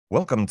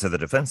Welcome to the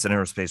Defense and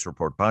Aerospace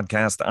Report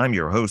podcast. I'm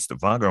your host,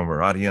 Vago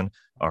Muradian.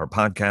 Our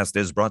podcast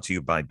is brought to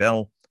you by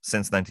Bell.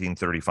 Since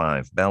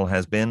 1935, Bell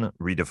has been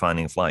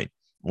redefining flight.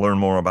 Learn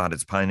more about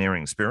its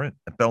pioneering spirit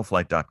at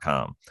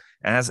bellflight.com.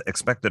 As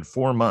expected,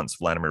 4 months,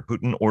 Vladimir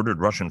Putin ordered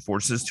Russian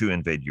forces to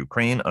invade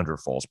Ukraine under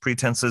false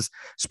pretenses,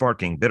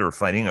 sparking bitter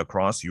fighting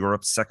across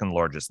Europe's second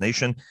largest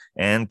nation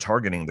and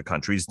targeting the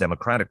country's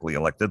democratically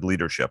elected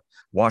leadership.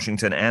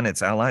 Washington and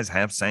its allies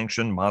have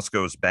sanctioned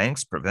Moscow's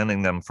banks,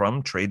 preventing them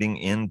from trading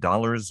in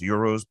dollars,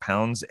 euros,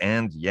 pounds,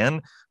 and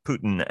yen.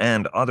 Putin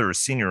and other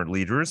senior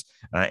leaders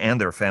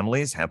and their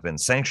families have been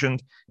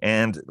sanctioned,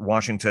 and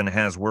Washington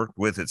has worked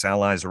with its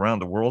allies around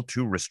the world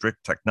to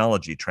restrict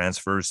technology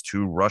transfers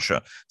to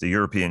Russia. The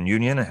European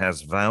Union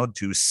has vowed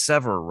to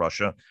sever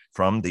Russia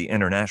from the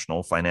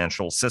international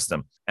financial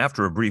system.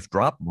 After a brief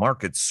drop,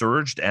 markets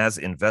surged as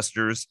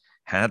investors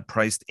had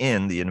priced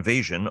in the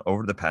invasion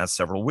over the past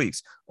several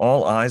weeks.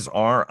 All eyes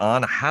are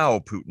on how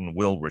Putin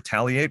will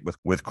retaliate,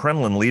 with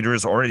Kremlin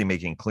leaders already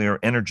making clear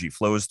energy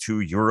flows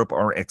to Europe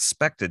are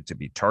expected to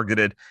be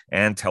targeted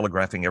and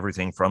telegraphing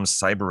everything from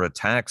cyber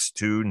attacks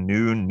to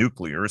new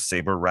nuclear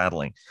saber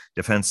rattling.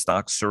 Defense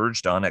stocks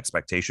surged on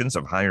expectations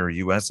of higher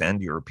U.S.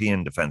 and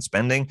European defense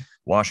spending.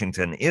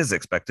 Washington is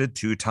expected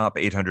to top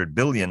 $800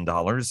 billion in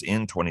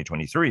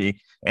 2023,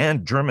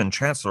 and German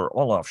Chancellor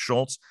Olaf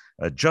Scholz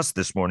just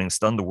this morning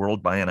stunned the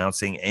world by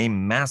announcing a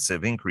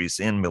massive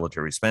increase in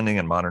military spending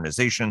and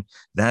modernization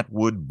that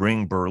would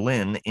bring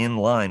Berlin in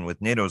line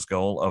with NATO's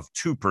goal of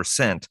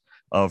 2%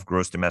 of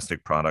gross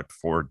domestic product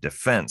for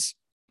defense.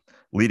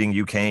 Leading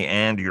UK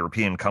and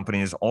European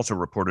companies also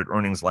reported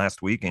earnings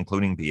last week,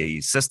 including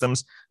BAE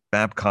Systems,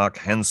 Babcock,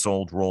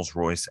 Hensoldt,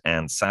 Rolls-Royce,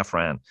 and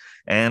Safran.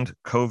 And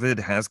COVID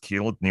has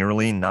killed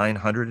nearly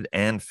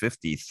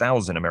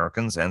 950,000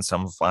 Americans and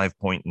some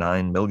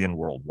 5.9 million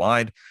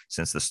worldwide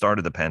since the start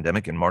of the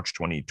pandemic in March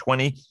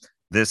 2020.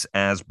 This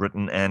as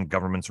Britain and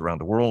governments around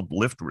the world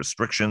lift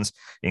restrictions,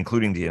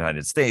 including the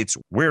United States,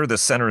 where the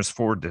Centers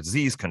for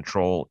Disease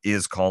Control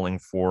is calling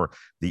for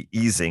the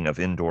easing of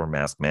indoor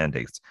mask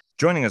mandates.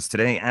 Joining us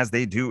today, as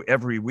they do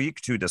every week,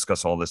 to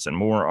discuss all this and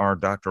more are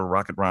Dr.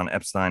 Rocket Ron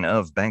Epstein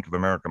of Bank of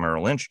America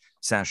Merrill Lynch,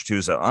 Sash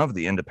Tusa of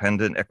the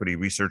independent equity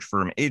research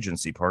firm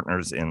Agency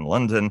Partners in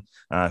London,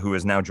 who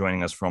is now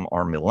joining us from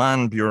our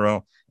Milan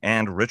bureau,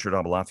 and Richard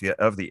Abulafia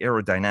of the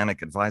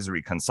Aerodynamic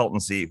Advisory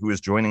Consultancy, who is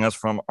joining us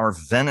from our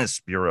Venice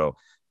bureau.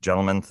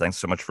 Gentlemen, thanks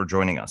so much for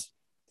joining us.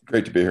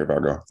 Great to be here,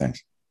 Vago.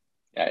 Thanks.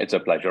 Yeah, it's a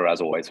pleasure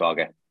as always,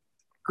 Vago.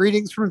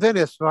 Greetings from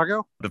Venice,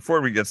 Vago. Before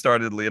we get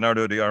started,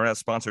 Leonardo DRS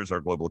sponsors our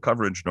global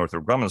coverage.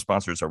 Northrop Grumman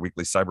sponsors our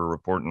weekly cyber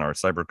report and our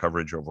cyber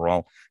coverage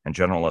overall. And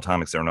General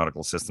Atomics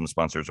Aeronautical Systems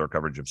sponsors our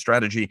coverage of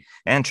strategy.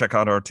 And check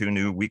out our 2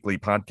 new weekly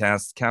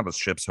podcasts, Cavas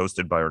Ships,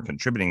 hosted by our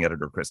contributing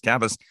editor, Chris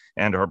Cavas,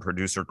 and our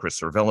producer, Chris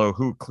Cervello,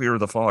 who clear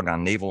the fog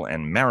on naval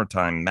and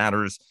maritime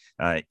matters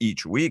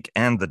each week,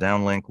 and the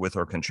downlink with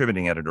our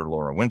contributing editor,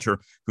 Laura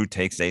Winter, who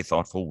takes a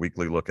thoughtful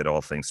weekly look at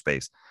all things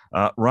space.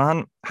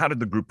 Ron, how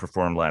did the group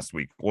perform last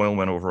week? Oil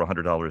went over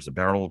 $100 a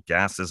barrel.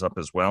 Gas is up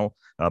as well,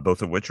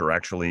 both of which are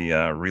actually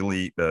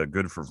really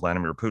good for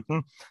Vladimir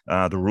Putin.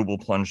 The ruble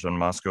plunged on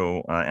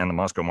Moscow, and the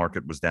Moscow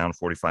market was down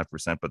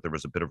 45%, but there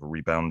was a bit of a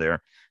rebound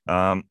there.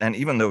 And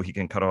even though he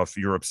can cut off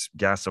Europe's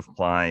gas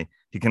supply,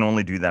 he can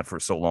only do that for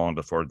so long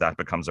before that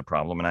becomes a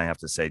problem. And I have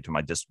to say, to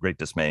my great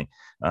dismay,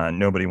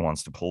 nobody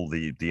wants to pull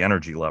the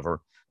energy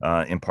lever,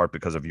 in part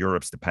because of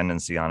Europe's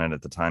dependency on it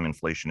at the time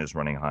inflation is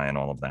running high and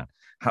all of that.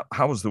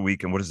 How was the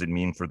week, and what does it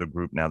mean for the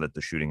group now that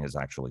the shooting has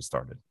actually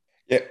started?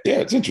 Yeah,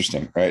 it's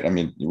interesting, right? I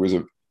mean, it was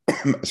a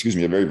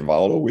a very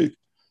volatile week.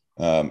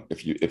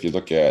 If you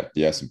look at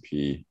the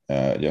S&P,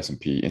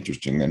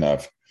 interestingly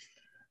enough,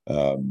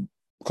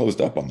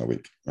 closed up on the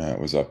week. It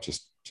was up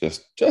just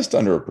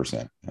under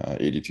 1%,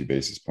 82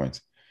 basis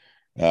points.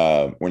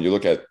 When you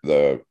look at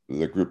the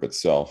group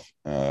itself,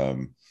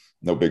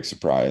 no big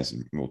surprise,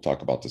 and we'll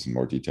talk about this in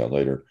more detail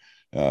later.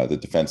 The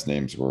defense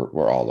names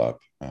were all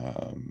up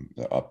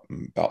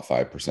about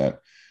 5%.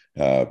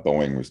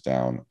 Boeing was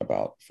down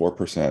about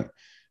 4%.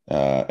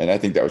 And I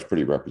think that was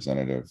pretty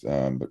representative.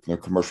 The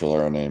commercial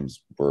aero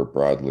names were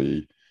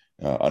broadly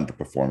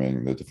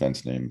underperforming. The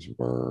defense names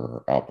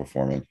were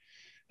outperforming.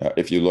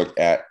 If you look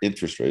at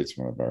interest rates,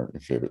 one of our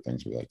favorite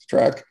things we like to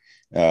track,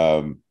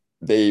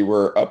 they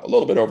were up a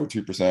little bit over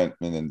 2%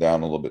 and then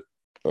down a little bit,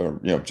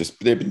 or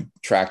they've been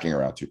tracking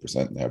around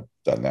 2% and have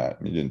done that.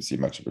 You didn't see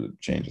much of a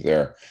change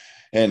there.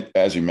 And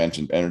as you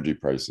mentioned, energy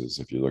prices,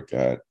 if you look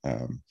at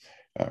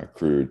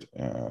crude,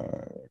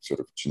 sort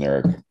of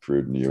generic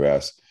crude in the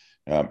U.S.,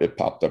 it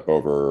popped up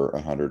over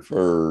 100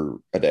 for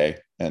a day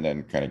and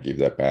then kind of gave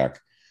that back.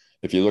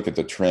 If you look at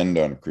the trend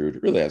on crude,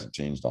 it really hasn't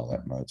changed all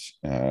that much.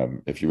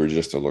 If you were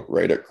just to look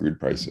right at crude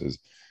prices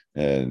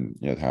and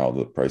how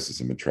the prices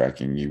have been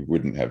tracking, you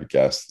wouldn't have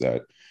guessed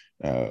that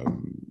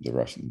the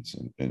Russians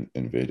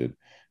invaded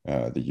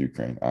the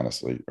Ukraine.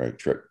 Honestly,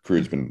 right?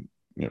 Crude's been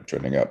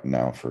trending up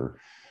now for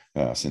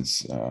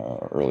since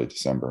early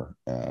December,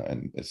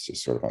 and it's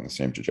just sort of on the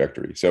same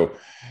trajectory. So,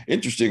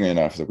 interestingly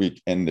enough, the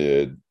week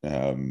ended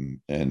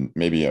in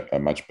maybe a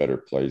much better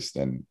place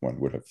than one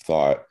would have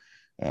thought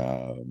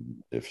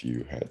if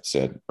you had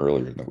said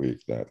earlier in the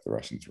week that the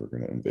Russians were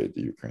going to invade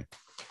the Ukraine.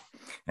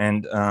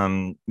 And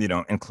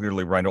and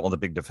clearly, right, all the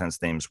big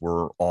defense names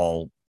were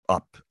all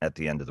up at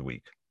the end of the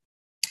week.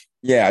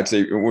 Yeah, I'd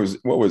say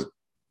what was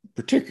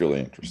particularly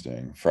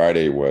interesting.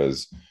 Friday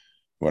was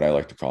what I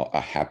like to call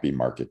a happy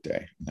market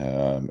day,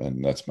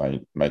 and that's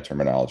my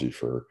terminology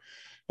for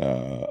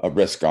a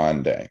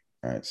risk-on day.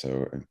 Right,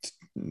 so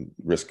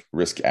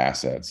risk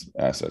assets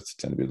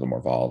tend to be a little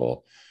more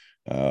volatile.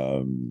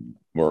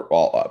 We're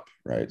all up,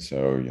 right?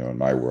 So in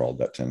my world,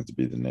 that tends to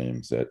be the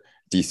names that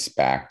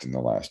de-SPACed in the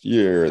last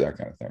year, that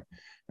kind of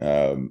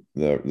thing.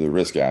 The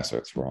risk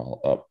assets were all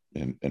up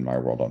in my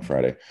world on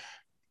Friday,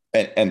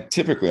 and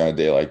typically on a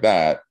day like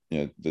that,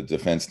 the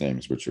defense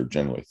names, which are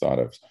generally thought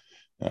of,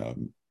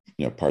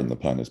 pardon the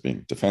pun, as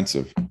being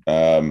defensive,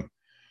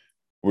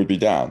 would be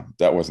down.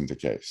 That wasn't the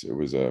case. It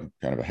was a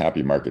kind of a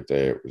happy market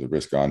day. It was a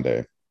risk-on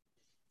day,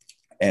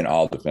 and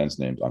all defense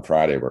names on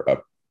Friday were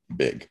up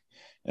big.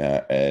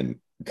 And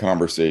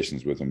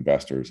conversations with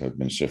investors have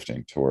been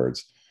shifting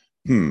towards,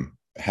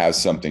 has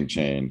something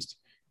changed?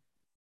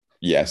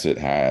 Yes, it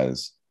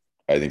has.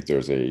 I think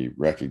there's a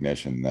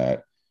recognition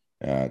that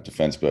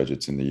defense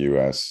budgets in the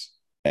US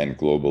and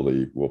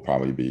globally will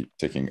probably be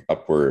ticking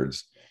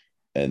upwards,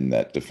 and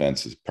that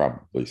defense is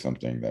probably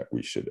something that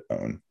we should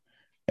own.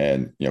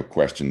 And,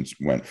 questions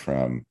went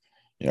from,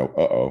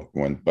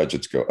 when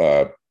budgets go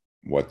up,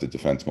 what the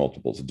defense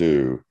multiples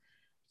do,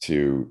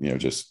 to,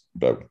 just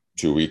about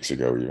 2 weeks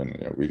ago, even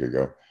a week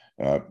ago,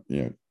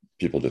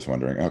 people just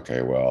wondering,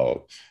 okay,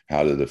 well,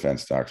 how do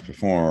defense stocks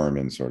perform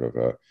in sort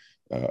of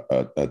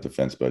a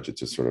defense budget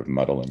just sort of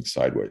muddling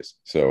sideways?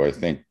 So I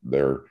think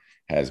there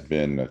has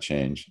been a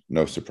change,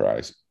 no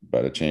surprise,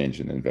 but a change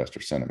in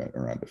investor sentiment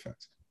around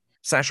defense.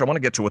 Sasha, I want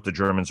to get to what the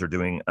Germans are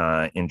doing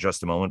in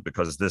just a moment,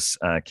 because this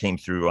came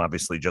through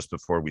obviously just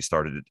before we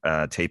started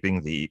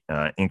taping, the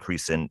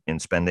increase in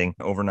spending.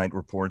 Overnight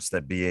reports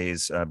that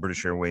BA's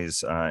British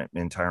Airways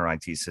entire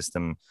IT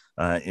system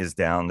is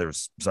down.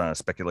 There's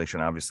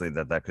speculation, obviously,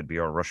 that could be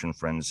our Russian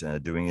friends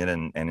doing it.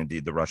 And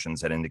indeed, the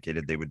Russians had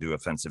indicated they would do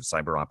offensive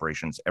cyber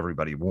operations.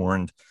 Everybody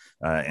warned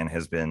and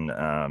has been,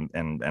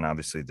 and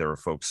obviously there are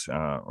folks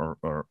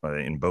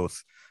in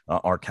both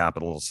our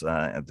capitals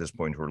at this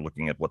point who are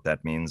looking at what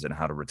that means and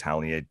how to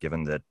retaliate,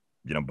 given that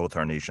both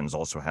our nations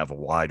also have a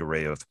wide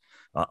array of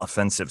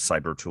offensive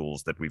cyber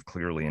tools that we've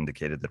clearly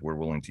indicated that we're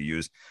willing to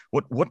use.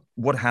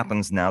 What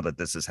happens now that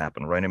this has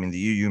happened, right? I mean, the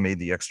EU made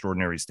the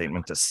extraordinary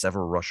statement to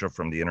sever Russia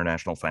from the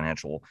international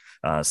financial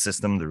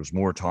system. There's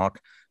more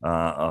talk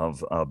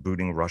of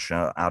booting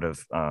Russia out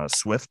of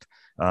SWIFT.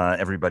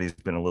 Everybody's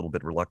been a little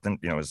bit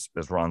reluctant, as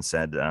Ron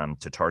said,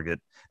 to target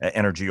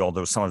energy,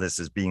 although some of this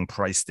is being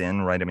priced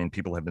in, right? I mean,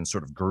 people have been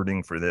sort of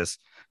girding for this.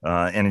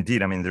 And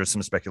indeed, I mean, there's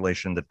some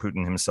speculation that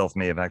Putin himself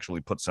may have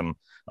actually put some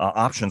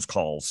options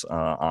calls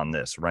on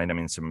this, right? I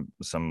mean, some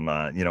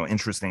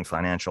interesting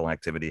financial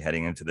activity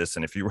heading into this.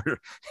 And if you were,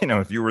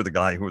 if you were the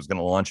guy who was going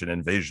to launch an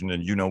invasion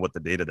and what the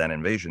date of that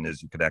invasion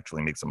is, you could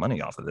actually make some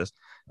money off of this.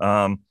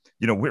 Where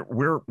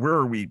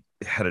are we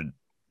headed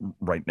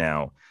right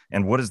now,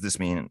 and what does this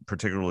mean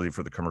particularly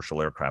for the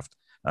commercial aircraft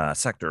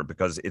sector?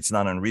 Because it's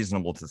not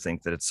unreasonable to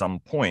think that at some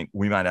point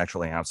we might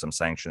actually have some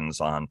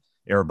sanctions on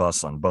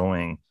Airbus, on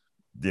Boeing,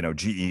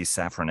 GE,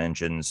 Safran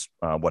engines,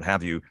 what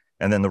have you,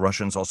 and then the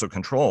Russians also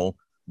control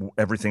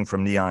everything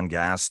from neon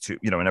gas to,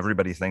 and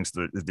everybody thinks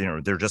that,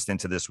 they're just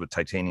into this with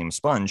titanium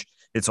sponge.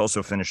 It's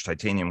also finished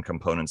titanium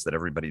components that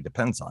everybody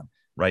depends on,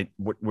 right?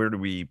 Where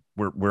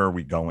are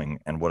we going,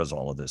 and what does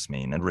all of this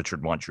mean? And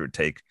Richard, wants your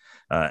take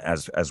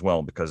as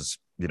well, because,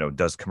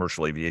 does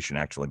commercial aviation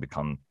actually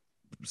become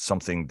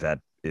something that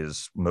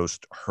is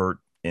most hurt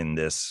in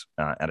this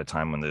at a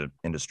time when the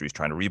industry is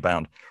trying to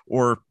rebound,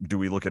 or do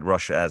we look at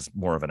Russia as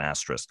more of an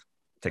asterisk?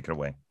 Take it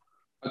away.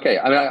 Okay,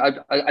 I mean,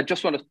 I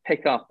just want to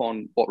pick up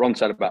on what Ron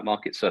said about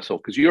markets first of all,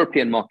 because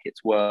European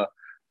markets were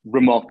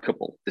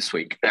remarkable this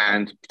week,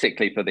 and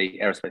particularly for the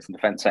aerospace and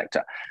defense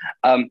sector.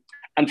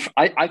 And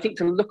I think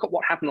to look at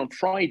what happened on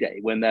Friday,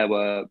 when there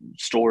were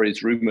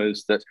stories,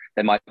 rumors that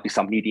there might be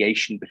some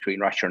mediation between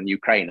Russia and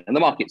Ukraine, and the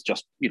markets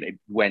just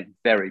went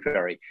very,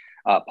 very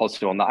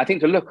positive on that. I think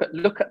to look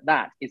at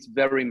that is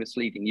very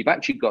misleading. You've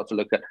actually got to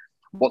look at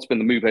what's been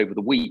the move over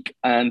the week.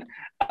 And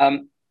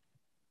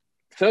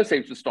Thursday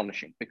was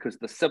astonishing because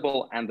the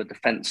civil and the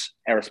defense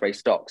aerospace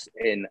stocks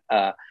in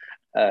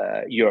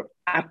Europe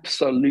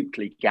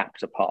absolutely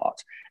gapped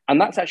apart.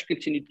 And that's actually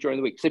continued during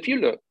the week. So if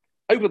you look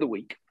over the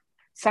week,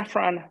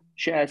 Safran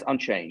shares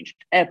unchanged,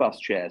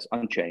 Airbus shares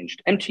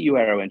unchanged, MTU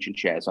Aero Engine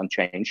shares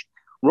unchanged,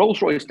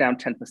 Rolls-Royce down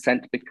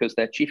 10% because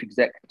their chief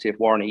executive,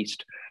 Warren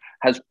East,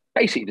 has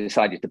basically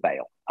decided to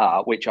bail,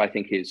 which I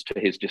think is to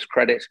his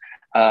discredit.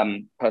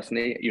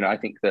 Personally, I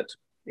think that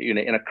in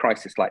a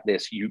crisis like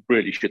this, you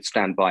really should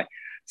stand by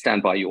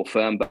your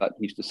firm, but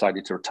he's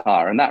decided to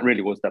retire. And that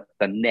really was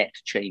the net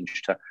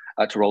change to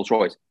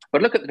Rolls-Royce.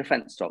 But look at the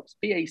defense stocks.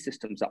 BAE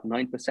Systems up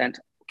 9%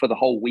 for the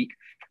whole week.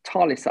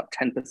 Thales up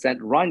 10%.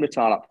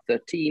 Rheinmetall up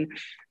 13%.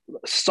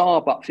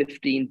 Saab up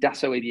 15%.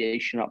 Dassault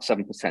Aviation up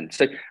 7%.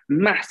 So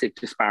massive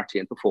disparity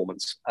in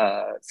performance,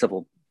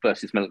 civil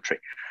versus military.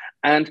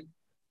 And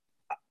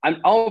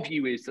our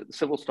view is that the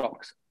civil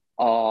stocks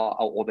are,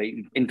 or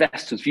the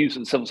investors' views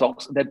of the civil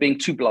stocks, they're being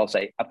too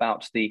blasé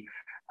about the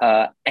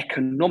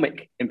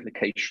economic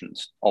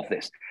implications of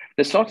this.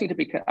 They're starting to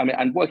be,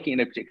 and working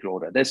in a particular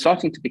order, they're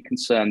starting to be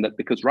concerned that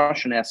because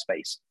Russian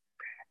airspace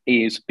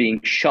is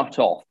being shut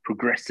off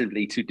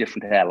progressively to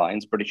different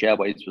airlines, British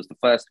Airways was the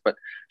first, but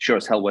sure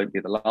as hell won't be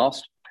the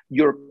last.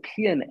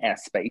 European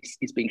airspace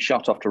is being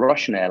shut off to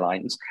Russian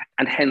airlines,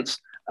 and hence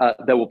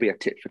there will be a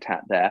tit for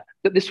tat there,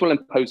 that this will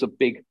impose a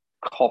big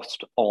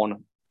cost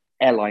on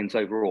airlines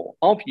overall.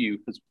 Our view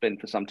has been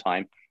for some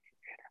time,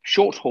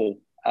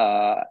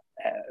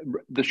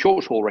 the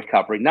short haul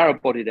recovery, narrow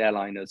bodied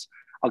airliners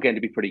are going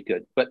to be pretty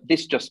good, but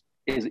this just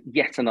is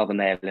yet another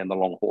nail in the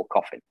long haul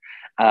coffin.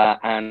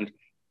 And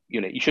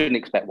you shouldn't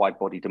expect wide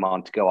body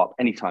demand to go up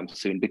anytime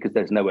soon because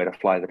there's nowhere to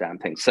fly the damn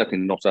thing,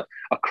 certainly not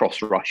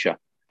across Russia.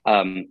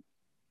 And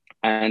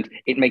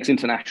it makes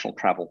international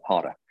travel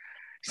harder.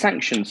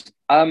 Sanctions.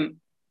 I'm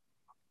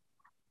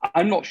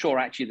not sure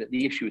actually that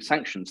the issue is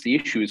sanctions. The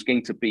issue is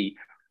going to be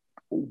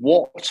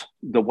what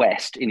the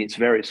West in its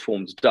various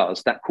forms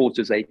does that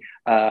causes a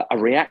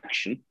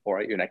reaction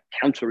or a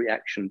counter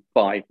reaction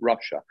by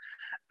Russia.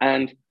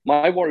 And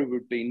my worry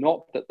would be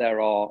not that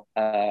there are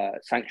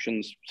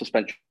sanctions,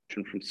 suspension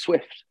from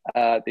SWIFT,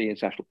 the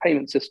international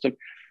payment system,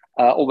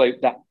 although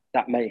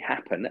that may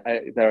happen.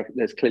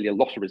 There's clearly a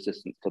lot of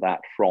resistance to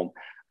that from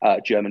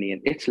Germany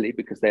and Italy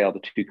because they are the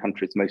two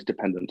countries most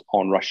dependent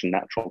on Russian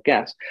natural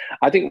gas.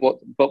 I think what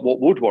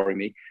would worry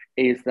me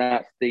is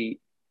that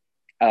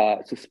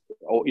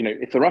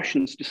if the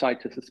Russians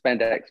decide to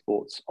suspend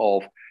exports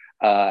of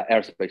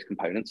aerospace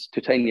components,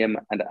 titanium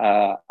and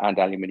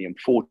aluminium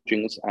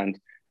forgings and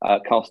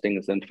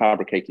castings and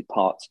fabricated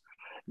parts,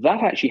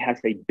 that actually has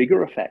a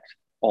bigger effect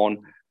on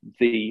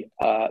the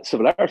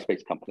civil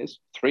aerospace companies,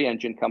 three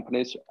engine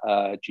companies,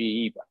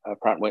 GE,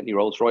 Pratt & Whitney,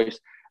 Rolls-Royce,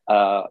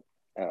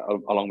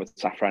 along with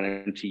Safran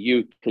and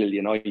MTU, clearly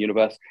in our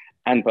universe,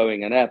 and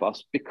Boeing and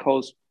Airbus,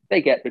 because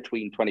they get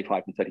between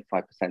 25 and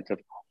 35% of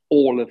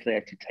all of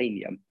their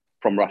titanium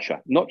from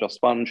Russia, not just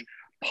sponge,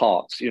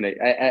 parts.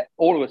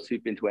 All of us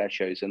who've been to air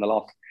shows in the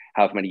last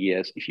however many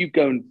years, if you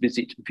go and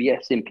visit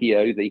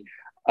VSMPO, the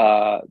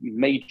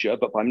major,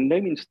 but by no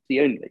means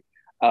the only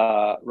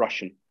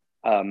Russian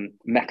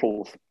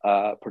metals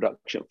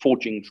production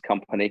forgings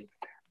company,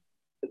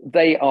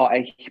 they are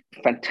a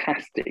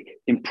fantastic,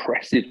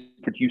 impressive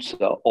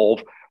producer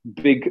of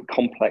big,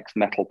 complex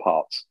metal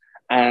parts.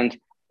 And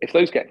if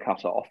those get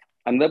cut off,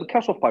 and they'll be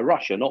cut off by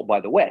Russia, not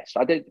by the West,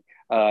 I don't,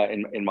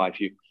 in my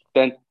view,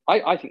 then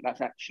I think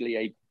that's actually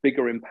a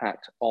bigger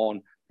impact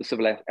on the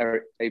civil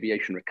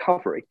aviation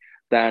recovery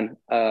than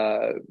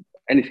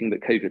anything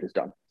that COVID has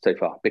done so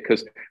far,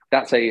 because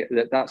that's a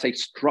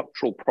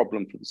structural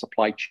problem for the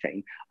supply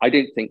chain. I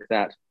don't think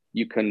that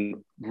you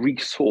can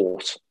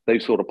resource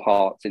those sort of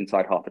parts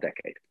inside half a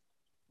decade.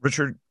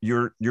 Richard,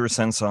 your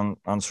sense on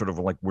sort of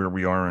like where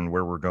we are and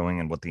where we're going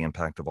and what the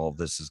impact of all of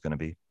this is going to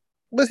be?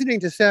 Listening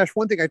to Sash,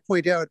 one thing I'd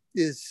point out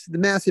is the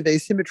massive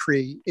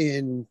asymmetry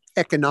in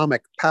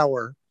economic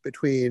power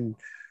between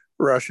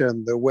Russia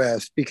and the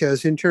West,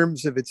 because in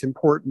terms of its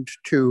importance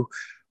to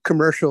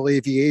commercial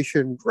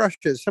aviation, Russia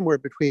is somewhere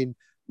between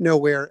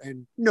nowhere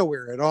and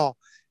nowhere at all.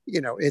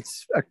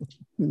 It's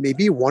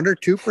maybe 1 or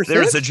 2%.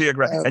 There's a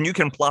geographic, and you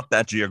can plot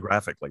that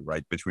geographically,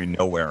 right, between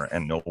nowhere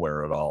and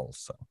nowhere at all.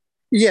 So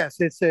yes,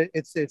 it's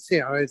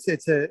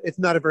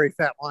not a very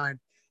fat line,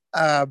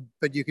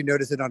 but you can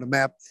notice it on a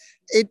map.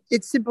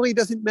 It simply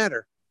doesn't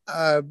matter.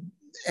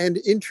 And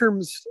in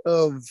terms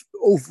of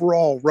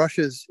overall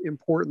Russia's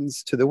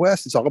importance to the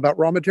West, it's all about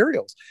raw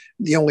materials.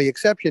 The only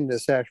exception,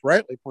 as Sash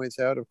rightly points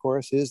out, of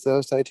course, is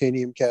those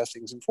titanium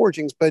castings and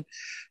forgings. But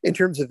in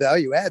terms of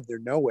value add, they're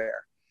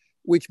nowhere,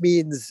 which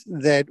means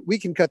that we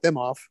can cut them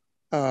off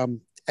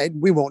and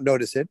we won't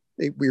notice it.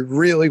 We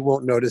really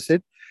won't notice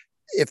it.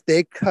 If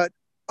they cut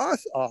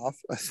us off,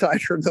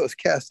 aside from those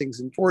castings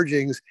and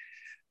forgings,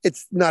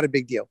 it's not a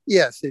big deal.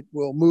 Yes, it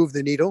will move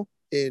the needle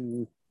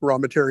in raw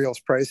materials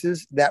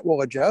prices. That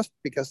will adjust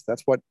because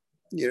that's what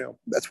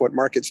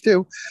markets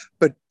do.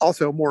 But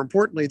also, more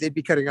importantly, they'd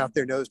be cutting off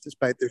their nose to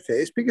spite their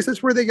face because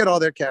that's where they get all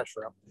their cash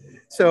from.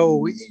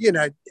 So,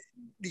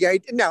 the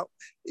idea now,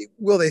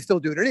 will they still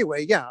do it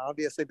anyway? Yeah,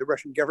 obviously the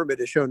Russian government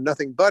has shown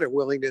nothing but a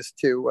willingness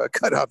to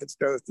cut off its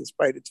nose to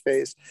spite its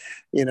face.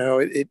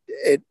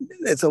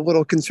 It's a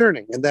little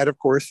concerning, and that of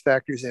course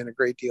factors in a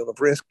great deal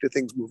of risk to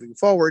things moving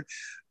forward.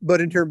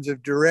 But in terms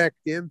of direct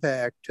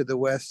impact to the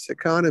West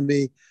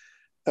economies,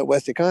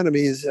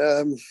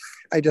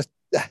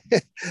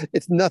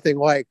 it's nothing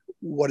like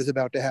what is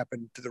about to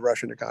happen to the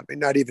Russian economy,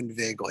 not even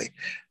vaguely.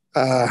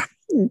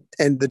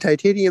 And the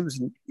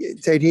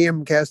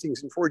titanium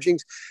castings and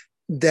forgings,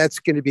 that's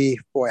going to be,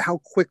 boy, how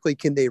quickly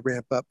can they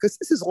ramp up? Because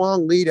this is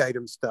long lead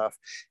item stuff.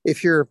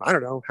 If you're, I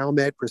don't know,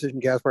 Howmet, Precision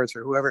Gas Parts,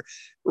 or whoever,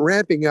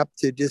 ramping up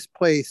to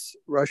displace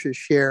Russia's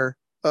share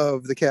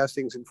of the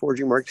castings and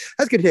forging market,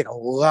 that's going to take a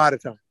lot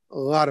of time, a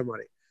lot of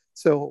money.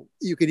 So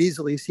you could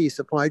easily see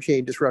supply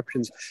chain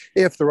disruptions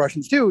if the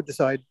Russians do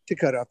decide to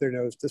cut off their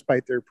nose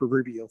despite their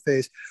proverbial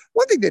face.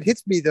 One thing that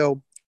hits me,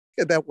 though,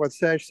 about what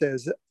Sash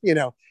says,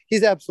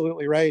 he's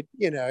absolutely right.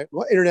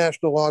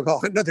 International long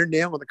haul, another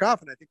nail in the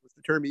coffin, I think was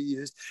the term he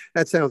used.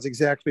 That sounds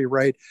exactly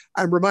right.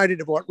 I'm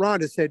reminded of what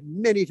Ron has said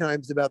many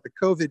times about the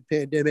COVID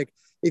pandemic.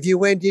 If you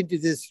went into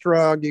this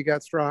strong, you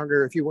got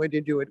stronger. If you went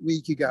into it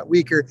weak, you got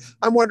weaker.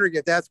 I'm wondering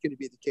if that's going to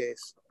be the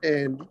case.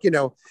 And,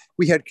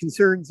 we had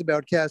concerns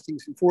about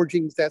castings and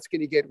forgings. That's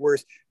going to get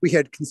worse. We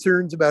had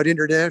concerns about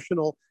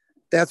international.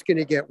 That's going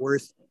to get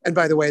worse. And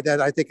by the way,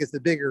 that I think is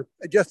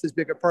just as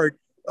big a part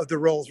of the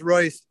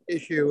Rolls-Royce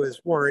issue as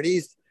War and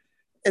East.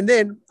 And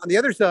then on the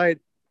other side,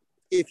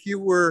 if you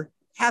were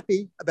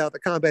happy about the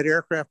combat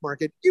aircraft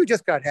market, you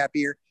just got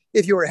happier.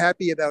 If you were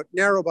happy about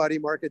narrow body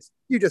markets,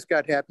 you just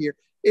got happier.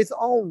 It's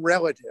all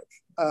relative.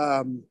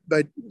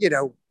 But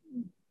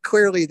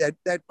clearly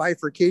that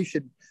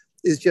bifurcation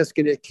is just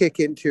going to kick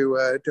into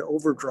to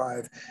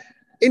overdrive.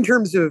 In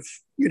terms of,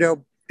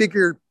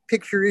 bigger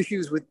picture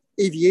issues with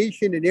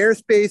aviation and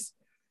airspace,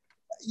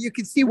 you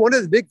can see one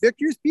of the big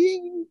victors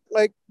being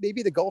like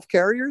maybe the Gulf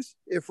carriers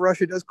if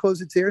Russia does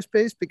close its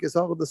airspace, because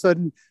all of a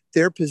sudden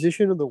their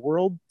position in the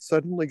world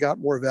suddenly got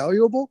more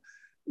valuable.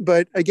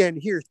 But again,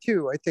 here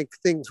too, I think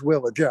things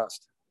will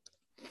adjust.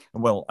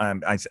 Well,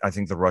 I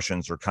think the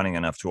Russians are cunning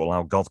enough to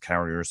allow Gulf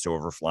carriers to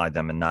overfly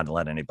them and not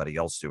let anybody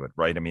else do it,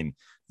 right? I mean,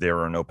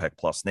 they're an OPEC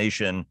plus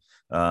nation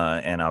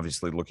and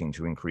obviously looking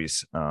to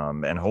increase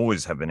and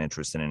always have been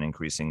interested in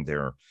increasing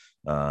their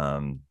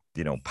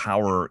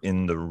power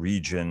in the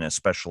region,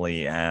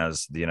 especially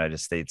as the United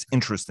States'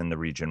 interest in the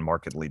region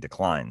markedly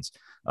declines.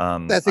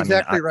 That's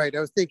exactly right. I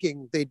was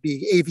thinking they'd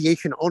be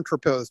aviation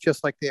entrepôts,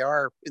 just like they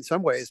are in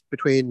some ways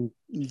between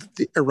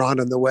Iran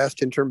and the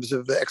West in terms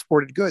of the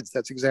exported goods.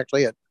 That's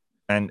exactly it.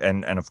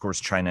 And of course,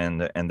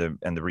 China and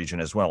the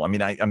region as well. I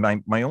mean,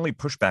 my only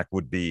pushback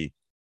would be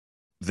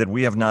that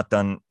we have not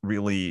done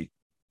really.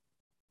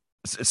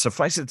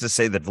 Suffice it to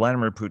say that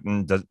Vladimir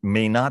Putin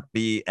may not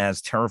be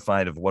as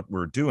terrified of what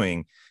we're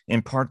doing,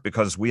 in part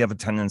because we have a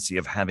tendency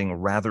of having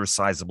rather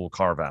sizable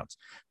carve-outs.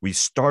 We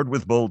start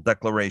with bold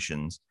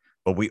declarations,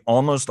 but we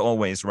almost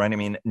always, right? I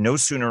mean, no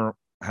sooner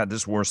had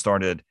this war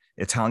started,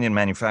 Italian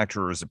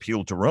manufacturers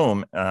appealed to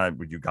Rome.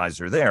 You guys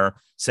are there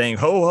saying,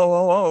 ho,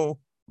 ho,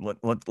 ho,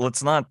 ho.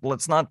 Let's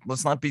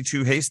not be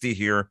too hasty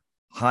here.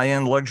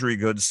 High-end luxury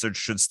goods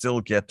should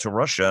still get to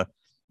Russia.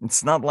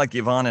 It's not like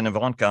Ivan and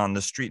Ivanka on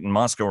the street in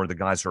Moscow are the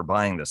guys who are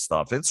buying this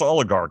stuff. It's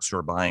oligarchs who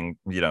are buying,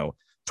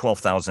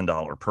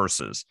 $12,000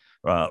 purses,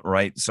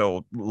 right?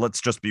 So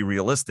let's just be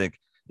realistic.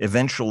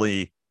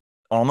 Eventually,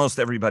 almost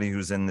everybody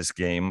who's in this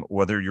game,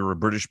 whether you're a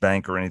British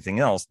bank or anything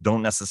else,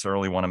 don't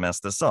necessarily want to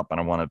mess this up. I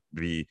don't want to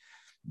be,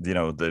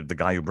 the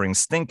guy who brings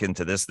stink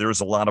into this.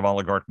 There's a lot of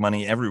oligarch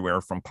money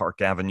everywhere from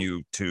Park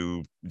Avenue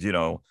to,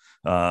 to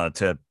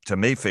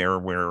Mayfair,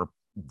 where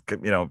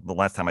the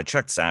last time I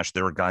checked, Sash,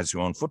 there are guys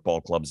who own football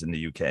clubs in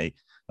the UK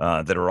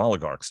that are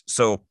oligarchs.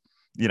 So,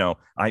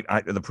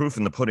 the proof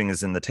in the pudding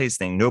is in the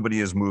tasting. Nobody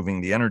is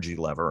moving the energy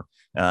lever.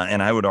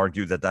 And I would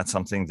argue that that's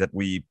something that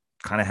we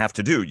kind of have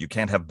to do. You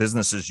can't have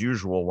business as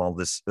usual while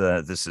this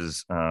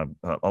is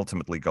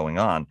ultimately going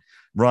on.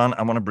 Ron,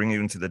 I want to bring you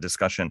into the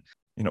discussion.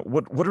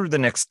 What are the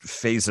next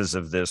phases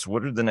of this?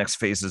 What do the next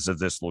phases of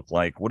this look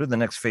like? What do the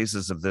next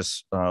phases of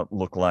this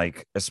look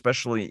like,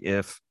 especially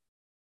if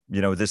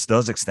this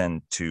does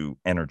extend to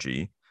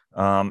energy.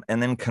 And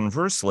then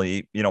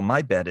conversely,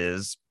 my bet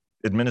is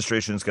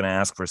administration is going to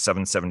ask for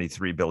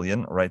 $773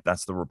 billion, right?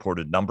 That's the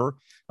reported number.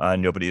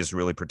 Nobody has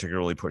really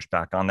particularly pushed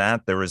back on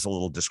that. There is a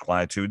little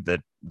disquietude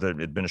that the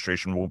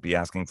administration won't be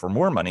asking for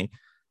more money.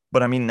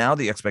 But I mean, now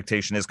the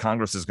expectation is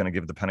Congress is going to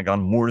give the Pentagon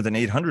more than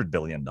 $800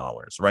 billion,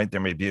 right?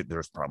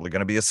 There's probably going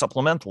to be a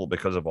supplemental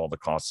because of all the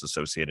costs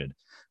associated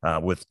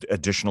with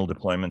additional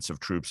deployments of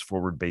troops,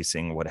 forward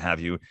basing, what have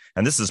you.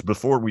 And this is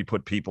before we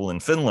put people in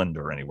Finland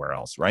or anywhere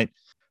else, right?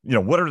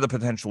 What are the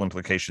potential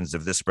implications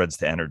if this spreads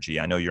to energy?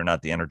 I know you're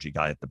not the energy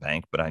guy at the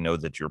bank, but I know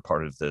that you're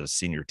part of the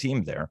senior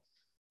team there.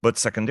 But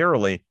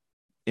secondarily,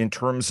 in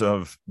terms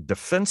of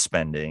defense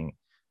spending,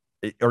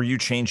 are you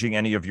changing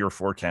any of your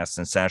forecasts?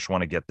 And Sash,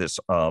 want to get this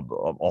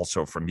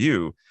also from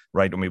you,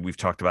 right? I mean, we've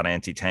talked about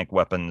anti-tank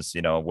weapons,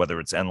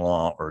 whether it's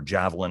NLAW or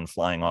Javelin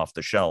flying off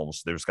the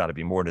shelves. There's got to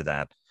be more to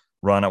that.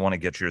 Ron, I want to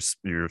get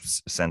your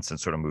sense and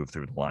sort of move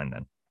through the line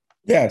then.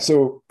 Yeah.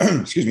 So,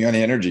 excuse me, on the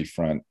energy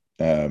front,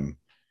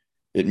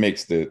 it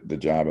makes the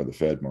job of the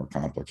Fed more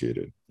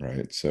complicated,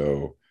 right?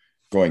 So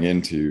going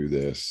into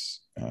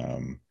this,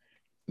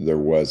 there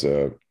was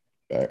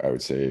I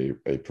would say,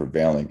 a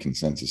prevailing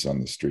consensus on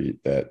the street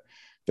that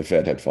the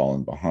Fed had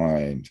fallen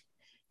behind.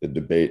 The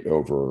debate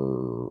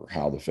over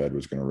how the Fed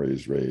was going to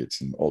raise rates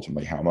and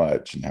ultimately how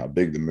much and how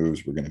big the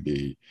moves were going to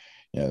be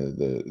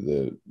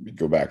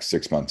go back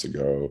 6 months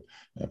ago,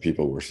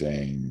 people were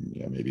saying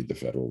maybe the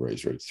Fed will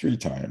raise rates 3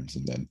 times,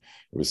 and then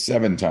it was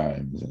 7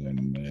 times, and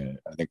then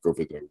I think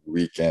over the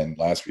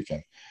last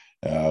weekend,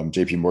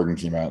 JP Morgan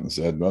came out and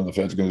said, well, the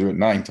Fed's going to do it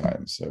 9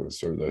 times. So it was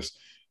sort of this,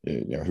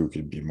 who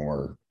could be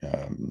more,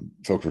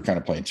 folks were kind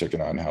of playing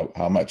chicken on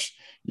how much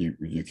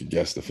you could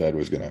guess the Fed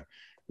was going to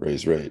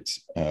raise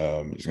rates.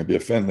 It's going to be a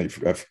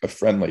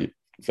friendly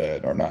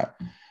Fed or not.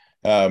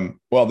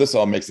 Well, this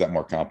all makes that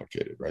more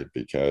complicated, right?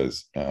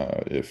 Because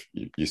if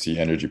you see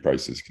energy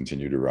prices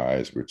continue to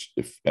rise, which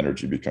if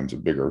energy becomes a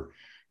bigger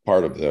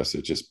part of this,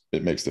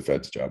 it makes the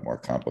Fed's job more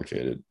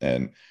complicated,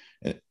 and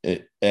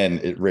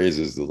it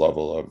raises the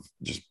level of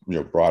just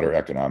broader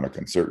economic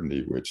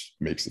uncertainty, which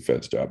makes the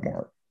Fed's job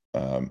more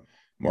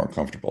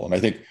uncomfortable. And I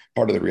think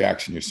part of the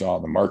reaction you saw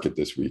in the market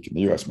this week, in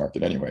the U.S.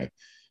 market anyway,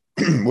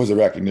 was a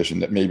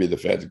recognition that maybe the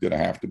Fed's going to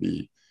have to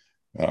be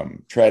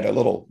tread a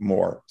little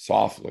more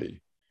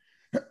softly,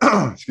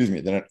 excuse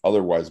me, than it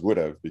otherwise would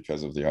have,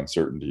 because of the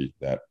uncertainty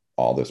that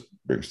all this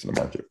brings to the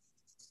market.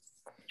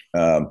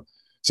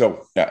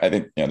 So yeah, I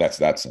think that's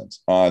that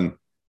sense. On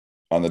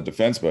the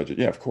defense budget,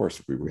 yeah, of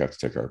course we have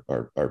to take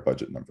our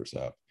budget numbers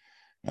up.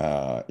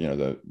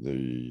 The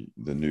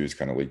news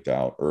kind of leaked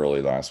out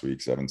early last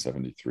week.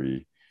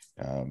 773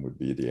 would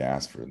be the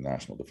ask for the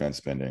national defense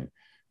spending.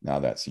 Now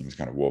that seems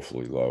kind of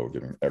woefully low,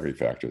 given every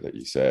factor that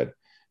you said.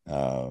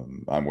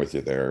 I'm with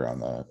you there on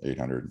the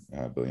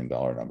 $800 billion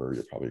number.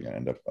 You're probably going to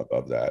end up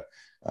above that.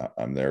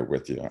 I'm there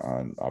with you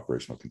on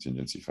operational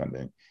contingency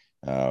funding.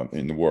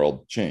 In the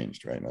world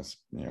changed, right? And that's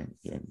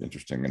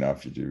interesting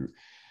enough. You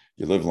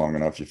live long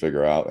enough, you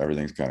figure out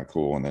everything's kind of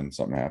cool, and then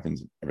something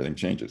happens, everything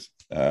changes.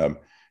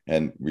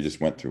 And we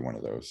just went through one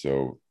of those.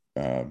 So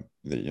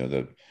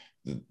the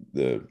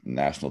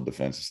national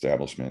defense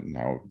establishment and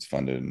how it's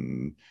funded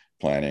and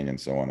planning and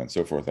so on and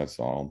so forth, that's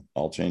all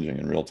changing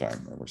in real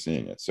time, and we're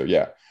seeing it. So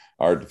yeah,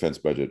 our defense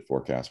budget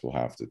forecast will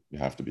have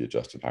to be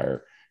adjusted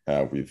higher.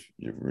 We've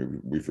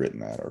written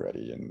that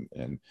already,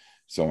 and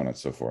so on and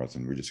so forth,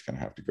 and we just kind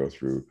of have to go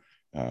through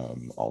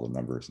all the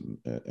numbers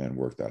and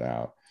work that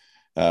out.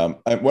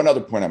 And one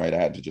other point I might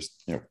add to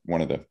just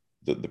one of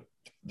the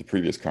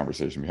previous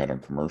conversation we had on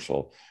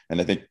commercial, and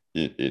I think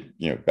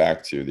it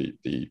back to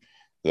the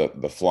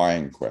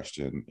flying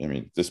question. I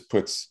mean, this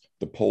puts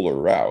the polar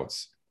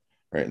routes,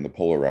 right? And the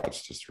polar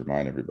routes, just to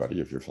remind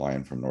everybody, if you're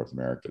flying from North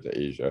America to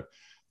Asia,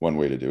 one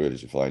way to do it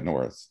is you fly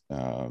north,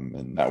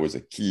 and that was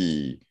a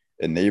key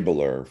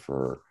enabler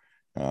for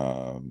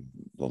the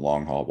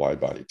long haul wide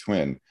body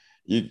twin.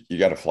 You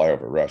got to fly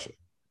over Russia,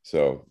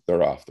 so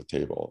they're off the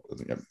table,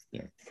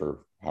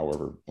 for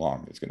however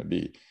long it's going to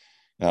be.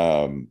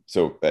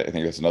 So I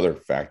think that's another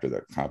factor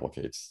that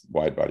complicates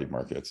wide body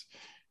markets.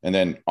 And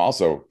then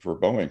also for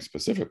Boeing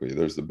specifically,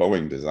 there's the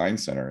Boeing Design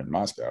Center in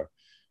Moscow,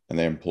 and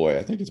they employ,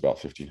 I think it's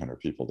about 1,500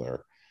 people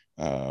there.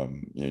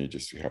 You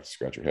have to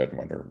scratch your head and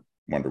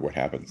wonder what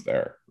happens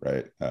there,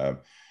 right?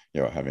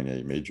 Having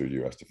a major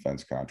U.S.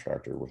 defense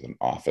contractor with an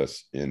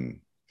office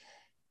in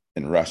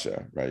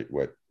Russia, right?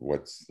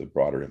 What's the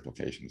broader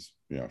implications,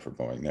 for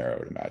Boeing there? I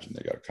would imagine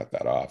they got to cut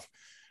that off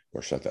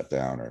or shut that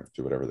down or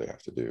do whatever they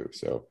have to do.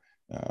 So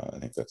I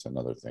think that's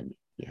another thing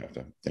you have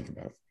to think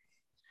about.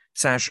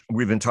 Sash,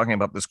 we've been talking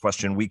about this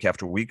question week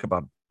after week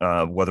about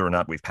whether or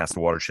not we've passed the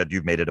watershed.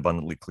 You've made it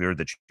abundantly clear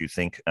that you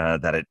think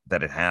that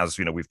it has.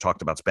 We've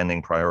talked about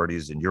spending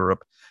priorities in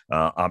Europe.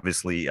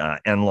 Obviously,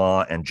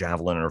 NLAW and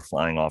Javelin are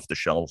flying off the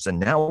shelves, and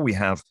now we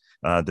have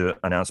the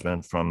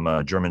announcement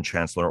from German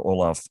Chancellor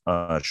Olaf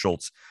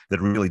Scholz that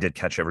really did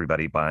catch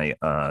everybody by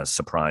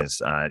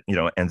surprise.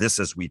 And this,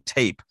 as we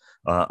tape,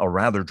 a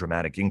rather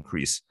dramatic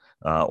increase.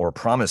 Or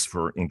promise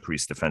for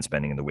increased defense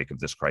spending in the wake of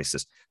this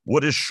crisis.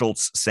 What is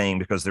Scholz saying?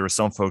 Because there are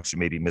some folks who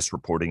may be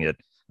misreporting it,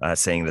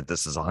 saying that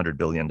this is $100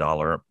 billion,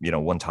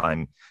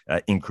 one-time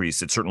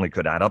increase. It certainly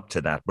could add up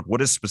to that. But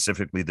what is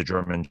specifically the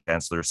German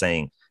chancellor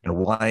saying, and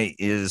why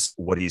is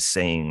what he's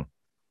saying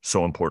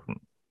so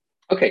important?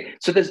 Okay,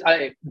 so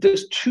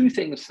there's two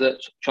things that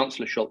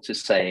Chancellor Scholz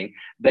is saying.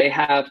 They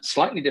have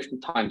slightly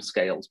different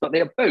timescales, but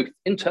they are both,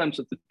 in terms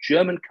of the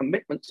German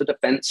commitment to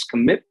defense,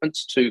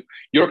 commitments to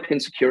European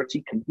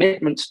security,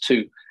 commitments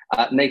to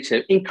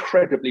NATO,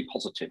 incredibly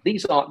positive.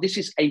 This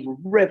is a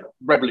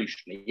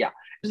revolutionary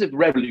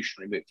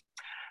move.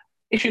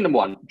 Issue number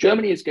one: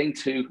 Germany is going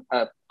to,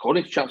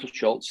 according to Chancellor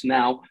Scholz,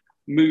 now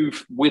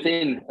move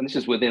within, and this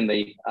is within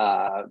the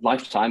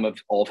lifetime of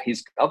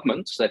his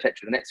government, so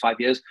effectively the next 5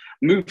 years,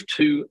 move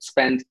to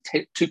spend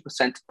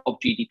 2% of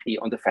GDP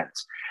on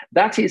defense.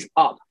 That is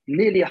up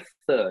nearly a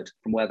third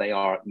from where they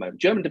are at the moment.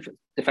 German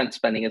defense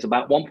spending is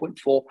about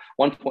 1.4,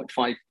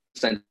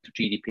 1.5% of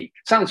GDP.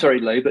 Sounds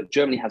very low, but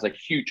Germany has a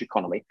huge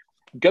economy.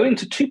 Going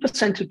to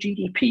 2% of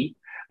GDP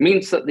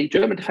means that the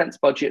German defense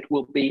budget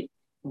will be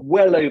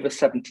well over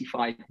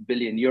 75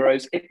 billion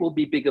euros. It will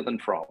be bigger than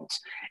France.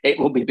 It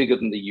will be bigger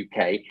than the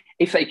UK.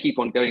 If they keep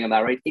on going at that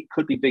rate, it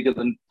could be bigger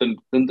than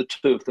the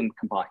two of them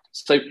combined.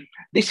 So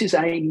this is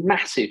a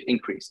massive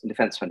increase in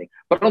defense spending.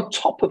 But on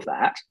top of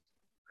that,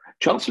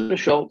 Chancellor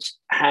Scholz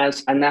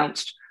has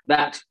announced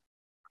that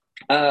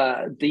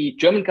the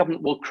German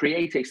government will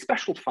create a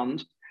special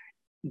fund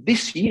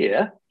this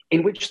year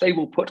in which they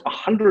will put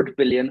 100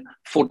 billion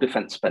for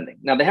defense spending.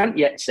 Now, they haven't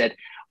yet said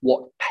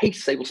what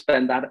pace they will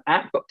spend that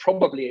at, but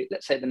probably,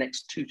 let's say, the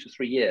next 2 to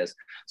 3 years.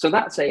 So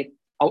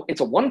it's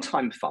a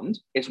one-time fund.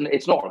 It's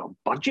not a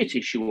budget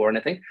issue or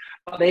anything,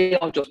 but they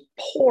are just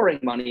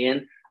pouring money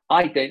in.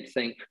 I don't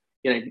think,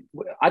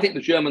 I think the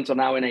Germans are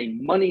now in a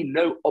money,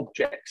 no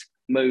object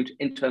mode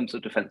in terms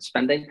of defense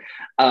spending.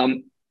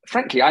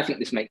 Frankly, I think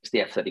this makes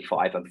the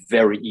F-35 a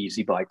very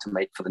easy buy to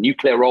make for the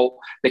nuclear role,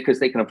 because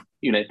they can,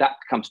 that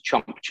becomes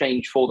chump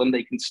change for them.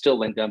 They can still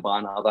then go and buy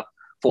another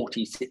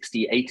 40,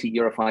 60, 80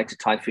 Eurofighter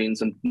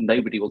Typhoons, and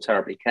nobody will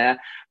terribly care.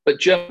 But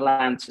German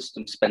land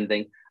system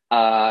spending,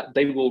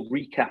 they will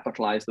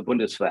recapitalize the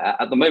Bundeswehr.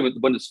 At the moment,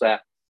 the Bundeswehr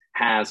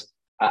has,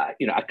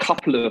 a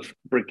couple of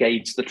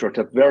brigades that are at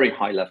a very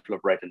high level of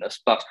readiness,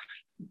 but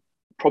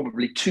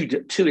probably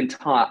two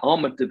entire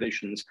armored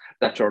divisions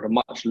that are at a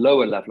much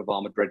lower level of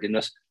armored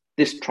readiness.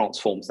 This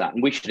transforms that,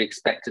 and we should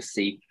expect to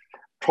see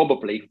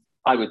probably,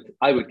 I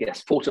would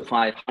guess, 400 to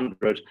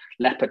 500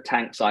 Leopard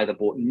tanks either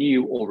bought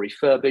new or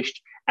refurbished,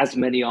 as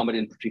many armored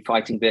infantry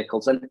fighting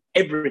vehicles, and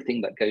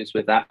everything that goes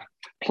with that,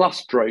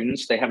 plus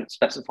drones. They haven't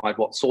specified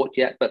what sort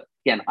yet, but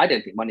again, I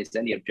don't think money is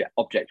any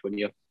object when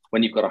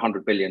you've got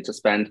 100 billion to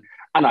spend,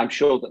 and I'm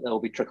sure that there will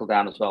be trickle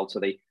down as well to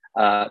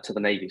the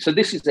Navy. So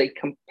this is a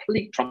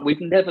complete trump. We've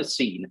never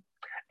seen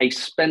a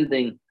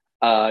spending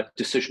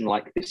decision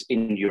like this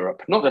in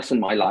Europe, not just in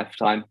my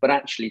lifetime, but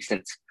actually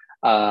since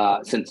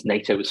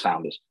NATO was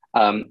founded.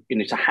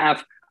 To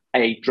have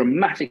a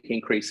dramatic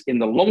increase in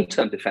the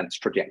long-term defense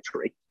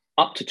trajectory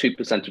up to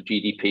 2% of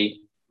GDP,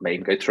 may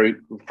even go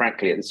through.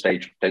 Frankly, at this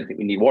stage, don't think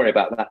we need to worry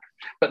about that.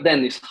 But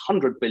then this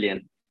 100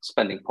 billion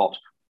spending pot,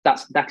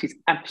 that is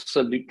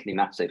absolutely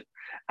massive.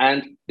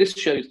 And this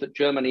shows that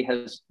Germany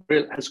has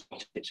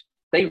got it.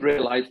 They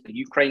realize the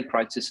Ukraine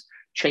crisis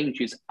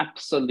changes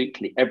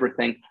absolutely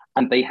everything,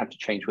 and they have to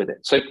change with it.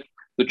 So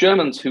the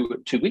Germans, who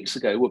 2 weeks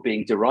ago were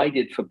being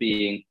derided for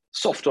being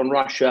soft on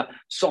Russia,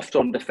 soft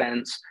on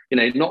defense,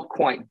 not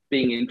quite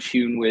being in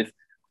tune with,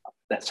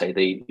 let's say,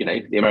 the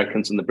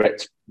Americans and the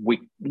Brits,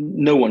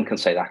 no one can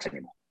say that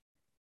anymore.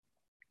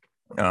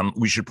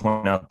 We should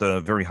point out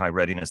the very high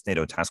readiness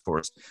NATO task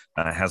force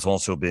has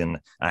also been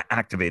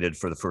activated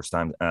for the first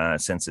time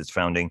since its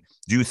founding.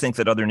 Do you think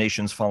that other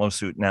nations follow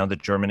suit now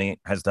that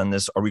Germany has done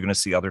this? Are we going to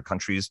see other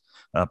countries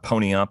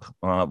pony up?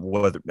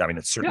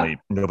 It's certainly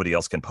nobody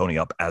else can pony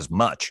up as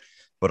much,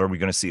 but are we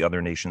going to see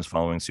other nations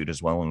following suit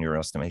as well, in your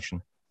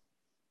estimation?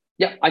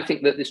 Yeah, I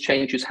think that this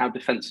changes how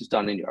defense is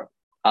done in Europe.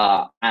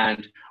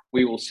 And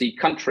we will see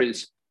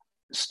countries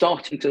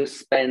starting to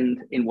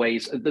spend in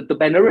ways that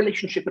bear no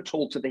relationship at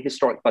all to the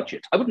historic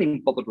budget. I wouldn't even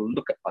bother to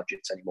look at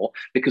budgets anymore,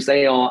 because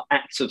they are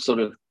acts of sort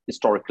of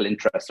historical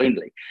interest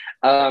only.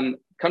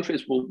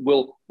 Countries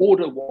will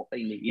order what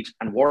they need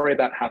and worry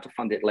about how to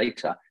fund it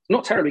later. It's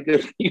not terribly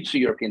good news for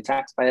European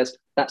taxpayers.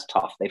 That's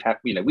tough.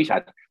 We've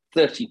had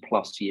 30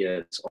 plus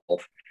years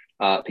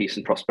of peace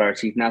and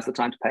prosperity. Now's the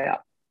time to pay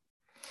up.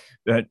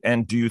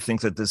 And do you think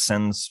that this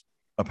sends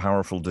a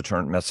powerful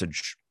deterrent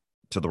message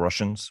to the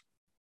Russians?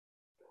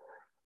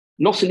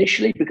 Not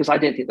initially, because I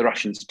don't think the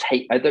Russians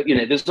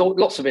there's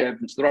lots of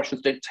evidence the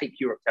Russians don't take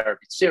Europe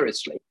terribly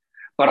seriously,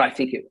 but I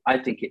think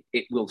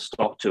it will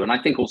start to. And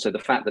I think also the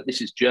fact that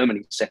this is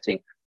Germany setting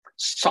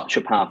such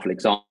a powerful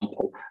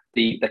example,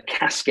 the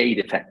cascade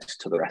effect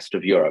to the rest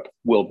of Europe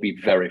will be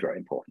very, very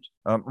important.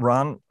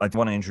 Ron, I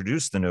want to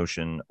introduce the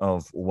notion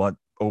of what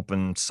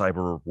open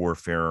cyber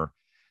warfare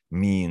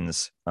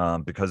means,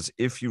 because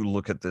if you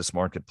look at this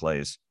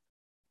marketplace,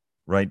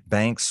 right,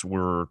 banks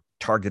were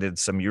targeted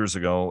some years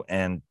ago,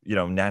 and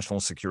national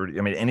security,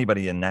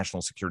 anybody in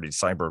national security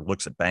cyber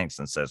looks at banks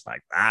and says,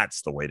 like,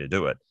 that's the way to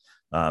do it.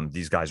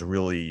 These guys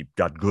really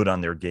got good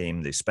on their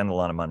game. They spend a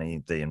lot of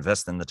money. They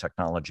invest in the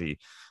technology.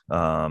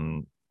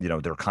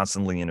 They're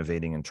constantly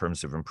innovating in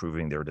terms of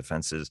improving their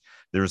defenses.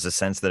 There's a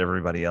sense that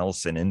everybody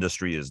else in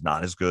industry is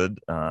not as good,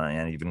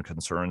 and even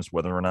concerns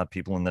whether or not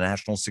people in the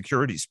national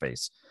security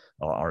space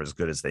are as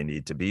good as they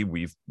need to be.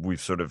 We've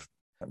sort of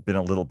been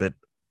a little bit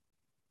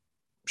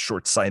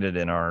short-sighted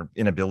in our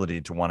inability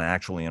to want to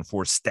actually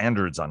enforce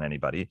standards on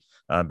anybody,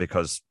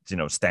 because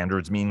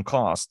standards mean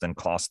cost, and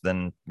cost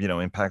then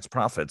impacts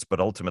profits. But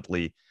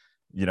ultimately,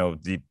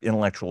 the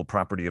intellectual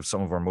property of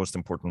some of our most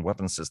important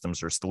weapon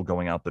systems are still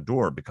going out the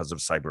door because of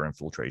cyber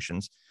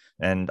infiltrations.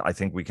 And I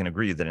think we can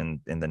agree that in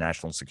the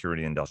national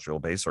security industrial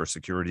base, our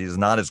security is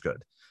not as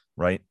good.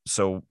 Right.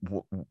 So,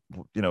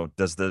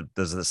 does the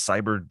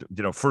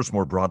cyber, first,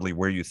 more broadly,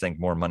 where you think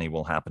more money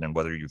will happen and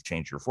whether you've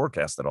changed your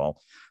forecast at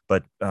all.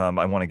 But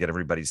I want to get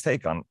everybody's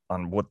take on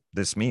what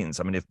this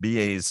means. If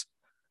BA's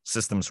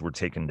systems were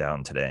taken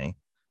down today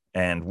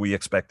and we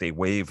expect a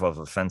wave of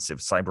offensive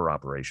cyber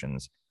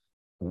operations,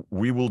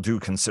 we will do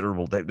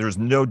considerable. There's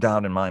no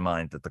doubt in my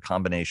mind that the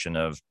combination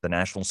of the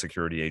National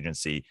Security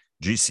Agency,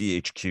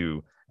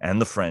 GCHQ,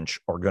 and the French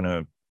are going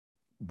to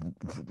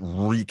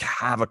wreak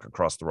havoc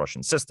across the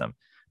Russian system.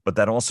 But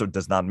that also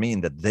does not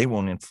mean that they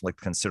won't inflict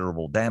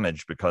considerable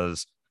damage,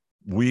 because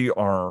we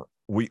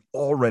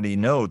already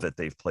know that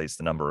they've placed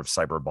a number of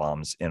cyber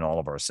bombs in all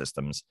of our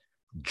systems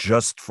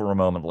just for a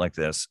moment like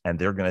this, and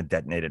they're going to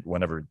detonate it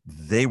whenever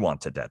they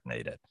want to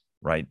detonate it,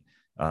 right?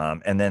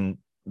 And then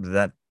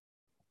that,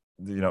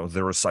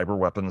 there are cyber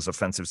weapons,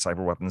 offensive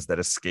cyber weapons that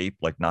escape,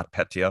 like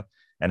NotPetya,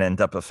 and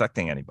end up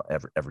affecting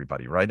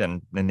everybody, right?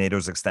 And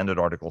NATO's extended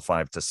Article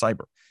 5 to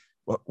cyber.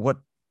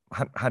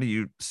 How do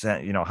you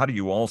say, how do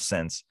you all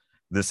sense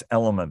this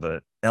element,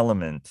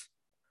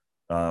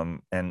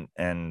 and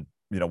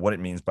what it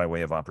means by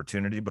way of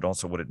opportunity, but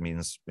also what it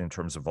means in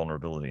terms of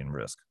vulnerability and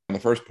risk? On the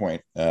first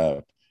point,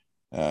 kind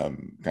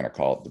of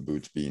call it the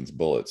boots, beans,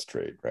 bullets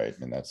trade, right?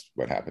 And that's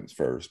what happens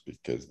first,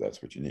 because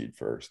that's what you need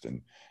first.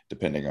 And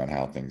depending on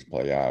how things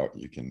play out,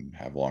 you can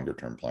have longer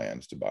term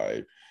plans to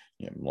buy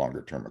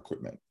longer term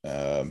equipment.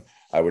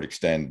 I would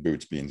extend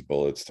boots, beans,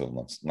 bullets to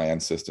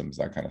land systems,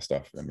 that kind of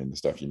stuff. I mean, the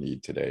stuff you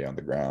need today on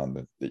the ground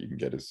that you can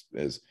get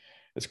as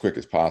quick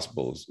as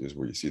possible is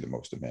where you see the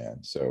most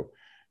demand. So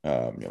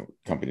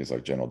companies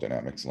like General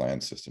Dynamics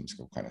Land Systems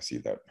will kind of see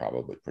that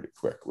probably pretty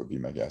quick, would be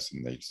my guess,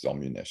 and they sell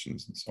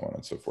munitions and so on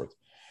and so forth.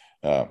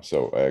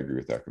 So I agree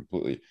with that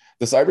completely.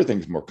 The cyber thing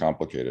is more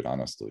complicated,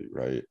 honestly,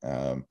 right?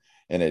 And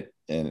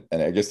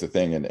I guess the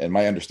thing, and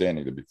my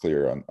understanding, to be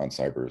clear, on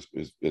cyber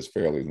is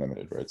fairly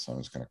limited, right? So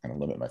I'm just going to kind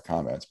of limit my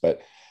comments,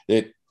 but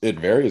it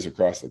varies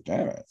across the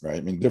gamut, right?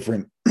 I mean,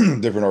 different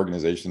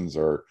organizations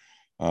are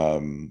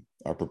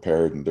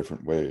prepared in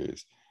different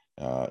ways.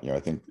 I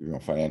think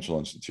financial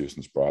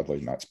institutions broadly,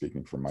 not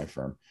speaking for my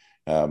firm,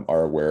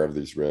 are aware of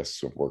these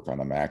risks, work on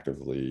them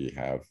actively,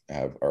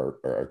 are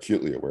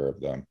acutely aware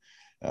of them,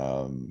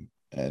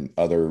 and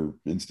other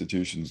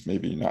institutions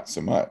maybe not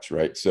so much,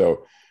 right?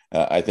 So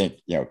I think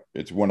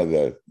it's one of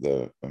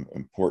the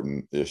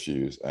important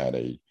issues at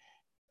a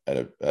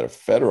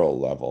federal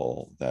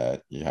level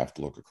that you have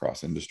to look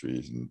across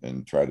industries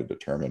and try to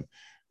determine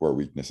where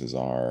weaknesses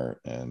are,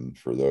 and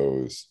for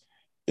those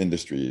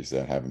industries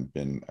that haven't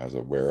been as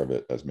aware of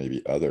it as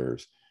maybe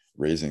others,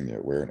 raising the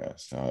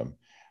awareness.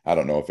 I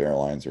don't know if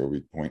airlines are a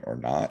weak point or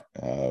not.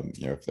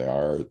 If they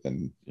are,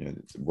 then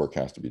work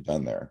has to be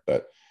done there.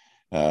 But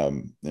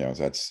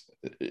that's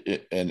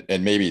it.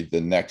 And maybe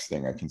the next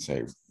thing I can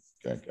say,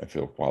 I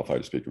feel qualified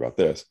to speak about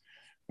this.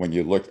 When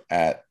you look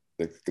at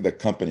the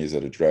companies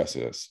that address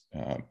this,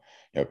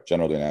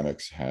 General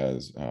Dynamics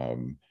has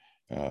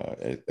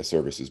a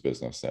services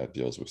business that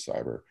deals with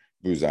cyber.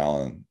 Booz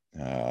Allen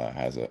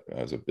has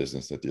a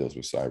business that deals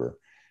with cyber.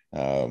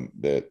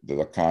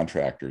 The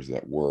contractors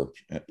that work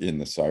in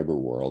the cyber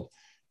world,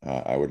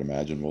 I would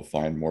imagine, will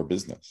find more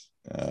business,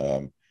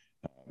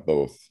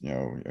 both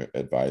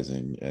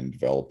advising and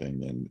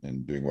developing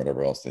and doing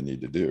whatever else they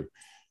need to do.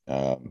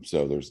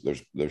 So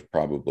there's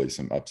probably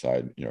some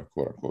upside,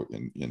 quote unquote,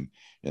 in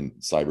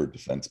cyber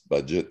defense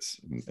budgets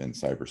and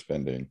cyber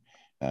spending.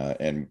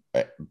 And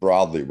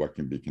broadly, what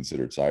can be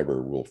considered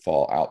cyber will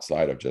fall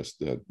outside of just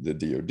the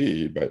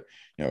DoD, but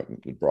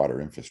the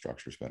broader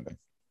infrastructure spending.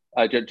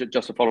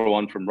 Just to follow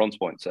on from Ron's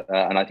points,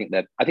 and I think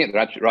they're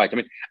absolutely right. I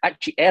mean,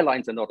 actually,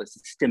 airlines are not a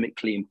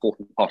systemically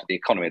important part of the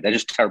economy. They're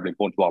just terribly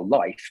important to our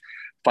life.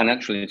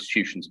 Financial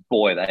institutions,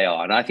 boy, they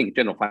are. And I think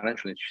general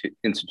financial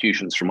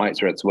institutions, from my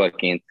experience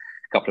working in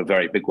a couple of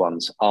very big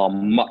ones, are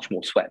much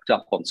more swept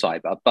up on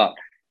cyber. But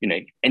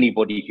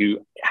anybody who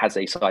has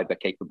a cyber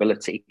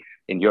capability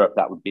in Europe,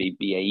 that would be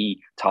BAE,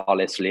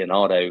 Thales,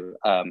 Leonardo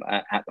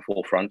at the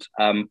forefront,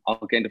 are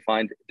going to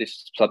find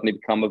this suddenly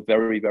become a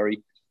very,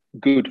 very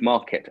good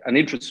market. And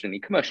interestingly,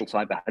 commercial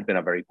cyber had been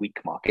a very weak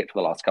market for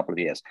the last couple of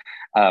years.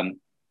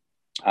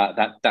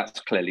 That's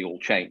clearly all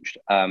changed.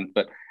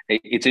 But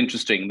it's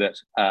interesting that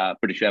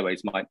British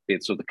Airways might be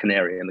sort of the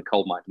canary in the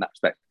coal mine in that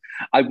respect.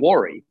 I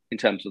worry, in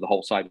terms of the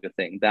whole cyber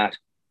thing, that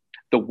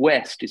the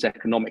West is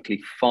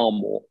economically far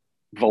more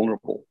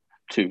vulnerable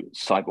to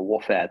cyber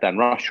warfare than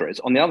Russia is.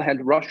 On the other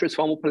hand, Russia is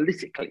far more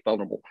politically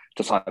vulnerable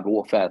to cyber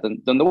warfare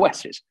than the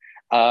West is.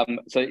 So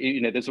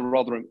there's a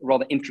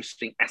rather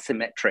interesting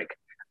asymmetric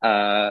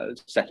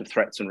set of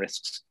threats and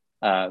risks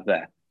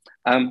there.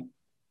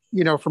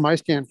 From my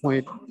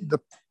standpoint, the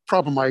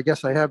problem I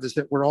guess I have is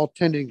that we're all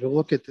tending to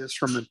look at this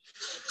from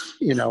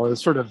a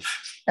sort of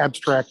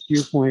abstract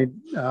viewpoint.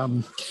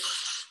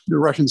 The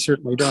Russians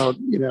certainly don't.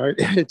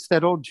 It's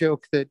that old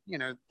joke that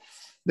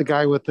the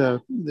guy with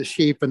the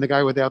sheep and the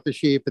guy without the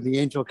sheep, and the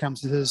angel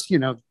comes and says,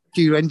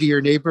 do you envy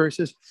your neighbor? He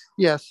says,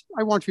 yes,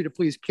 I want you to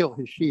please kill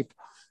his sheep.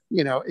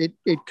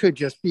 It could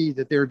just be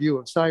that their view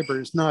of cyber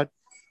is not,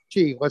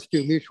 gee, let's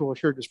do mutual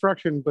assured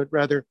destruction, but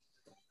rather,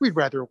 we'd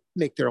rather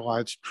make their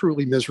lives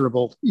truly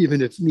miserable,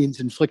 even if it means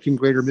inflicting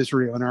greater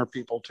misery on our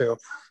people too.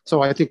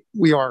 So I think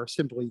we are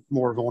simply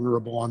more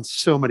vulnerable on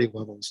so many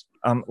levels.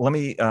 Let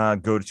me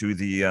go to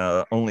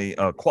the only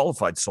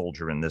qualified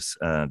soldier in this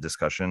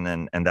discussion,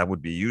 and that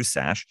would be you,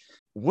 Sash.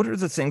 What are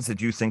the things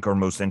that you think are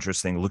most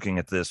interesting looking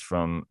at this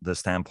from the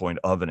standpoint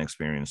of an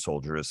experienced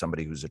soldier, as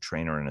somebody who's a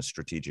trainer and a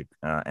strategic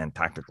and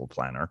tactical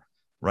planner,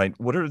 right?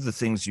 What are the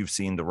things you've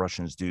seen the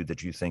Russians do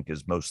that you think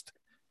is most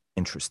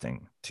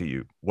interesting to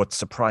you? What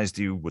surprised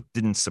you? What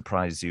didn't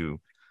surprise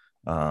you?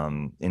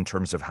 in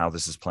terms of how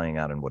this is playing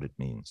out and what it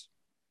means?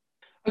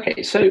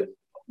 Okay, so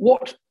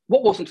what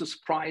wasn't a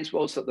surprise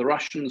was that the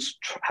Russians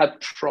had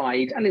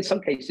tried, and in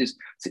some cases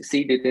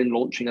succeeded in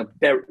launching a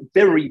very,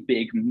 very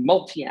big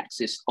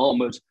multi-axis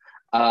armored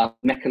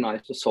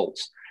mechanized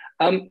assaults.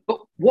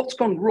 But what's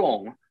gone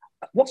wrong?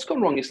 What's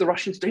gone wrong is the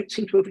Russians don't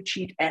seem to have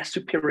achieved air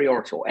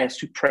superiority or air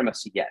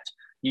supremacy yet.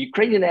 The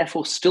Ukrainian Air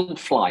Force still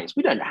flies.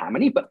 We don't know how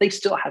many, but they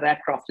still have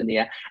aircraft in the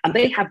air, and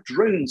they have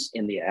drones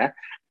in the air.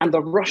 And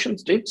the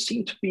Russians don't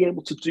seem to be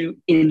able to do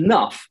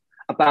enough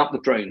about the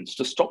drones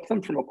to stop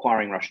them from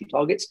acquiring Russian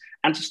targets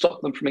and to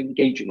stop them from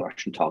engaging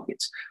Russian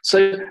targets.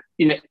 So,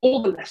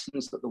 all the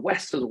lessons that the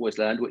West has always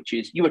learned, which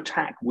is you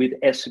attack with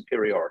air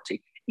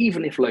superiority,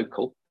 even if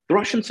local, the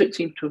Russians don't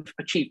seem to have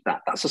achieved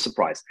that. That's a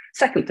surprise.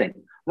 Second thing,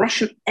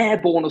 Russian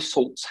airborne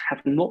assaults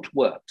have not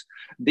worked.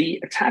 The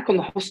attack on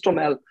the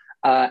Hostomel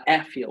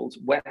airfield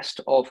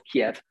west of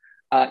Kiev,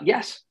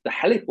 yes, the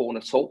heliborne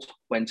assault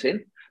went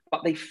in,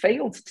 but they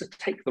failed to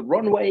take the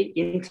runway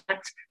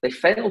intact. They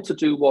failed to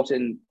do what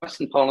in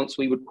Western parlance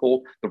we would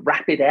call the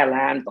rapid air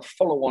land, the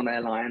follow-on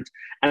air land,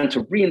 and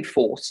to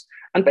reinforce.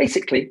 And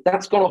basically,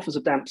 that's gone off as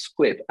a damp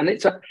squib. And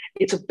it's a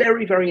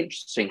very, very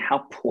interesting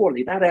how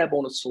poorly that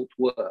airborne assault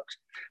worked.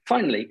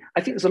 Finally,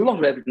 I think there's a lot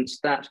of evidence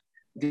that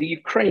the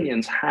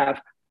Ukrainians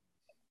have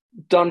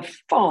done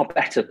far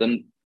better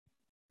than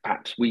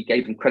perhaps we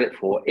gave them credit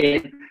for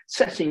in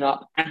setting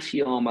up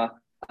anti-armor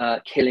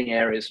killing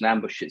areas and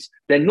ambushes.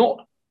 They're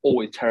not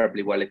always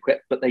terribly well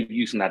equipped, but they're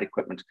using that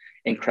equipment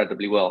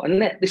incredibly well.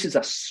 And this is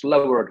a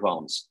slower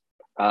advance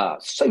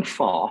so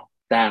far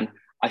than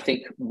I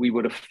think we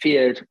would have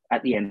feared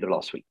at the end of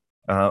last week.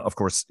 Of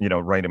course,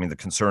 right. I mean, the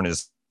concern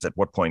is at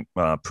what point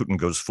Putin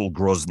goes full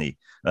Grozny,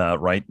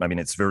 right? I mean,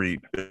 it's very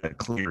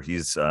clear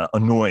he's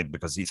annoyed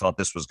because he thought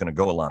this was going to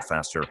go a lot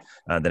faster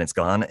than it's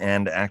gone.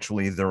 And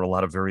actually, there are a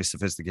lot of very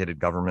sophisticated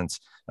governments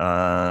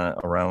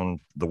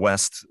around the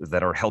West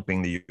that are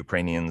helping the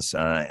Ukrainians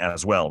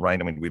as well, right?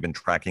 I mean, we've been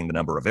tracking the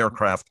number of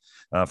aircraft,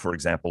 for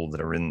example,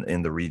 that are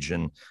in the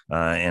region.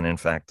 And in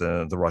fact,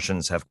 the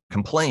Russians have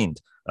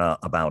complained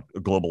about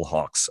Global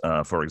Hawks,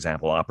 for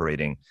example,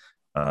 operating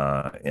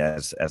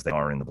as they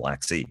are in the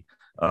Black Sea.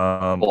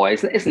 Boy,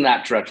 isn't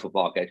that dreadful,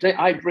 Vargo?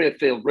 I really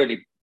feel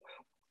really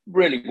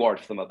worried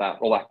for them about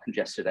all that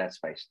congested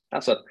airspace.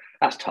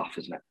 That's tough,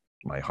 isn't it?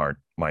 My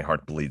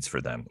heart bleeds for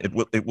them.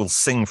 It will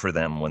sing for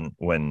them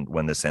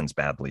when this ends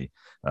badly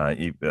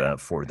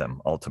for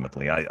them.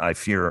 Ultimately, I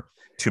fear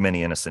too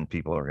many innocent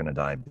people are going to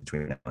die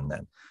between now and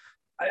then.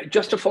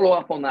 Just to follow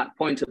up on that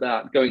point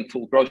about going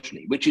full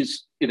Grozny, which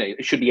is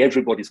it should be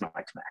everybody's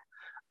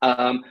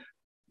nightmare,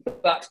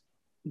 but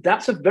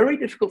that's a very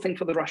difficult thing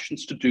for the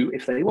Russians to do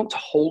if they want to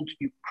hold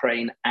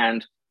Ukraine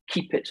and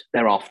keep it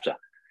thereafter.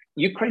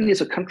 Ukraine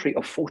is a country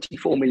of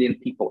 44 million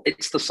people.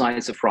 It's the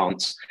size of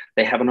France.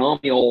 They have an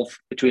army of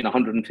between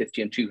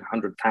 150 and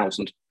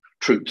 200,000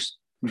 troops.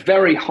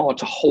 Very hard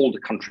to hold a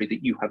country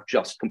that you have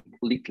just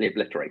completely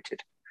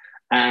obliterated.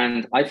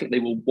 And I think they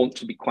will want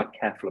to be quite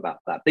careful about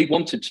that. They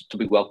wanted to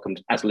be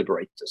welcomed as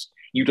liberators.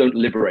 You don't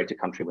liberate a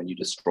country when you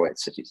destroy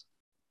its cities.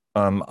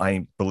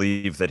 I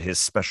believe that his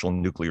special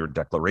nuclear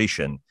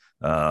declaration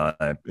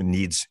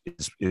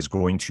is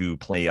going to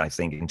play, I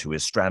think, into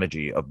his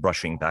strategy of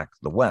brushing back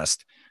the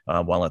West,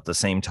 while at the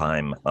same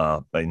time,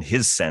 in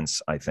his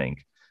sense, I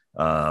think,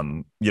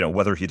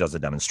 whether he does a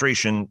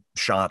demonstration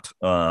shot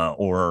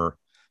or,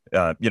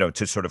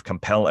 to sort of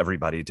compel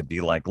everybody to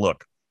be like,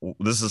 look,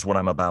 this is what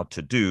I'm about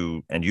to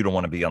do, and you don't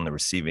want to be on the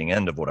receiving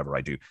end of whatever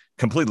I do.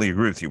 Completely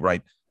agree with you,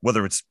 right?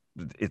 Whether it's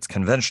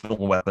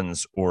conventional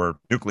weapons or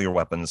nuclear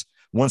weapons,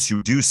 once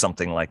you do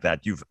something like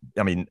that,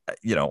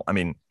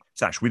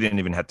 Sash, we didn't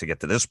even have to get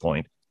to this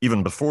point.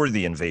 Even before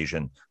the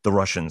invasion, the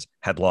Russians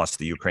had lost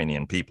the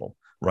Ukrainian people,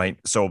 right?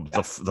 So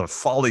the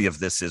folly of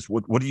this is,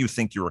 what do you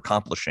think you're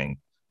accomplishing?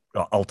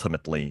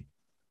 Ultimately,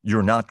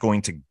 you're not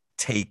going to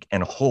take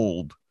and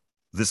hold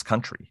this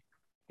country.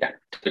 Yeah,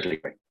 totally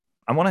agree.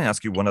 I want to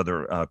ask you one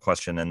other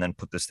question and then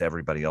put this to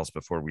everybody else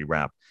before we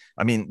wrap.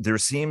 I mean, there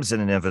seems an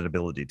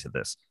inevitability to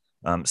this.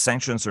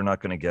 Sanctions are not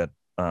going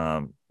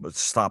to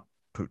stop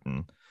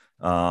Putin.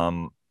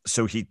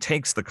 So he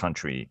takes the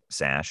country,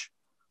 Sash.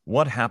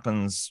 What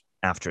happens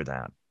after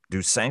that?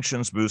 Do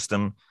sanctions boost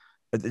him?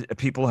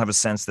 People have a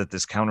sense that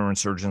this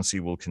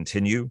counterinsurgency will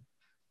continue.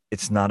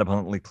 It's not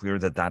abundantly clear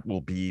that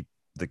will be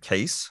the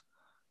case.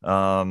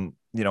 How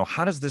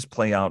does this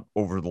play out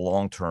over the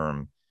long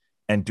term?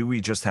 And do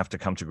we just have to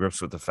come to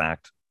grips with the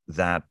fact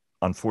that,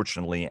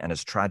 unfortunately, and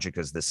as tragic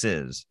as this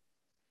is,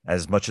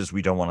 as much as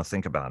we don't want to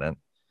think about it,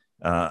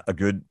 a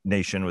good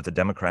nation with a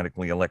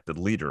democratically elected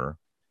leader,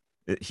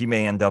 he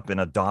may end up in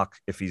a dock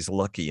if he's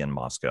lucky in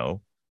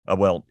Moscow.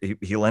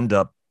 He'll end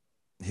up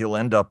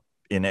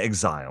in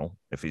exile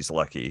if he's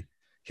lucky.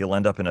 He'll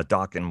end up in a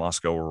dock in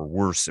Moscow or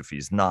worse if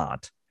he's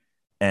not.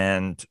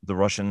 And the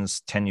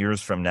Russians 10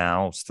 years from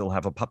now still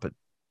have a puppet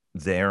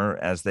there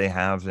as they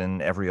have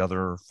in every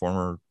other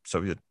former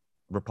Soviet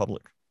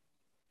republic,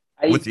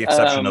 with the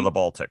exception of the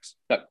Baltics.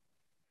 Look,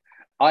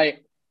 I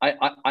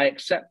I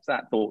accept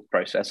that thought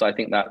process. I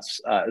think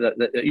that's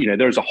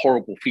there is a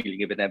horrible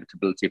feeling of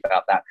inevitability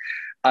about that.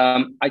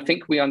 I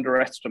think we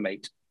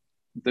underestimate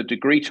the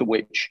degree to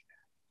which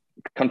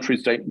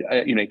countries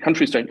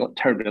don't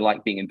terribly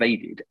like being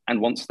invaded,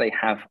 and once they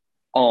have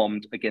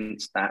armed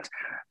against that,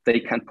 they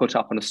can put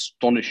up an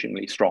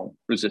astonishingly strong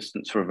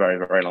resistance for a very,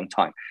 very long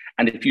time.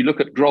 And if you look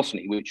at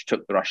Grozny, which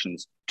took the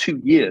Russians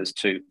 2 years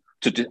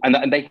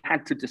and they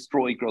had to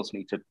destroy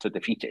Grozny to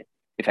defeat it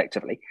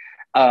effectively.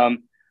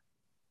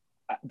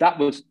 That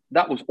was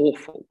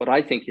awful, but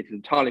I think it's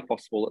entirely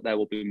possible that there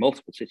will be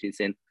multiple cities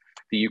in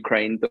the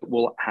Ukraine that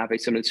will have a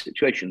similar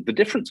situation. The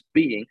difference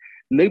being,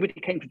 nobody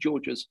came to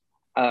Georgia's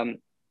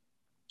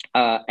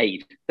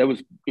aid. There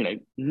was,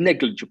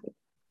 negligible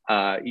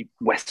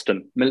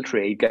Western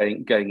military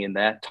aid going in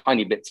there,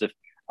 tiny bits of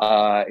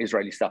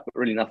Israeli stuff, but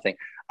really nothing.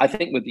 I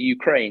think with the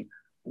Ukraine,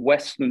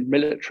 Western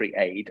military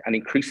aid and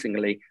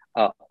increasingly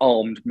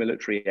armed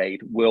military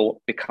aid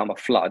will become a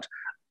flood.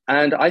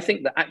 And I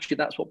think that actually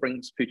that's what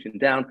brings Putin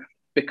down,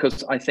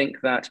 because I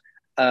think that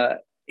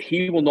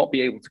he will not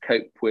be able to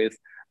cope with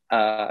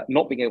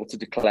not being able to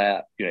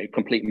declare,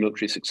 complete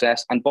military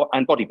success and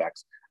body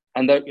bags.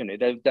 And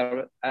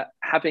they're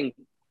having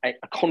a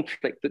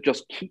conflict that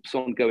just keeps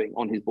on going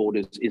on his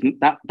borders.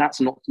 That's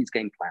not his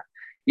game plan.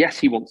 Yes,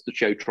 he wants to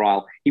show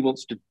trial. He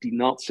wants to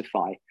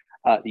denazify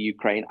the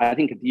Ukraine. I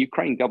think if the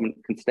Ukraine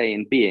government can stay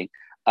in being,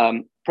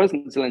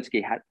 President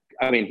Zelensky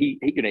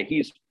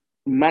he's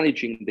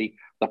managing the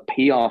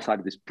PR side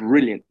of this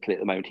brilliantly at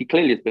the moment. He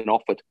clearly has been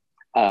offered,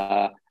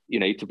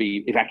 to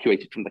be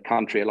evacuated from the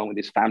country along with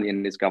his family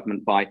and his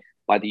government by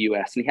the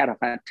US. And he had a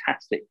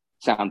fantastic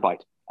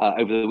soundbite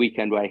over the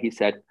weekend where he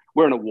said,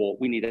 "We're in a war.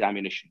 We need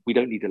ammunition. We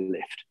don't need a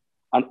lift."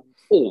 And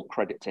all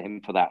credit to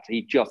him for that.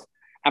 He just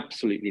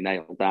absolutely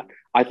nailed that.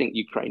 I think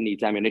Ukraine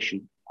needs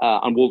ammunition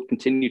and will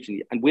continue to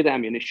need. And with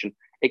ammunition,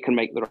 it can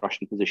make the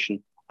Russian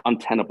position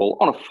untenable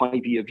on a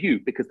 5-year view,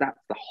 because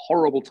that's the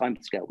horrible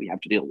timescale we have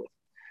to deal with.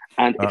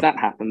 And if that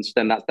happens,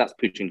 then that's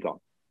Putin gone.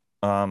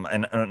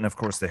 And of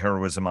course, the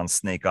heroism on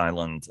Snake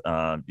Island,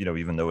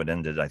 even though it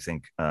ended, I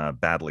think,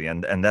 badly.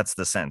 And that's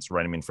the sense,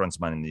 right? I mean, friends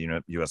of mine in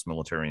the U.S.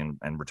 military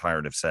and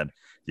retired have said,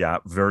 yeah,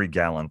 very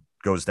gallant,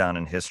 goes down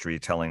in history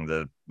telling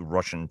the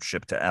Russian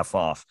ship to F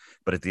off.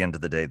 But at the end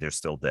of the day, they're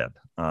still dead.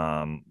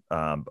 And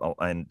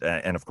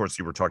of course,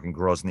 you were talking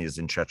Grozny is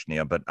in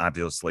Chechnya, but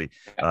obviously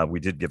we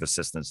did give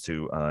assistance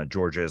to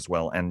Georgia as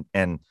well.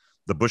 And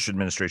the Bush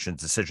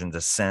administration's decision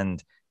to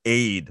send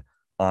aid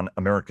on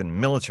American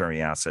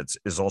military assets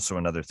is also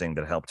another thing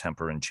that helped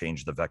temper and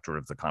change the vector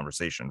of the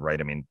conversation, right?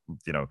 I mean,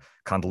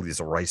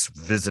 Condoleezza Rice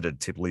visited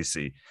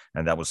Tbilisi,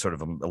 and that was sort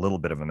of a little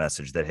bit of a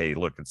message that, hey,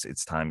 look,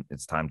 it's time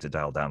to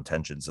dial down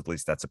tensions. At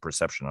least that's a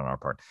perception on our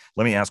part.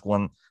 Let me ask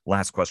one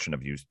last question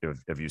of you,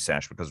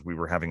 Sash, because we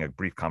were having a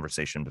brief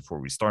conversation before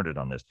we started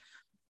on this.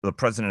 The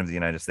president of the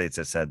United States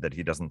has said that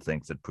he doesn't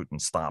think that Putin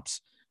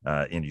stops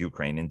in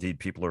Ukraine. Indeed,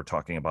 people are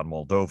talking about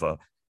Moldova.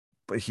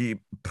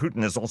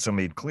 Putin has also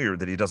made clear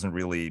that he doesn't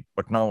really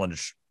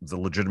acknowledge the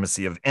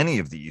legitimacy of any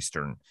of the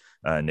Eastern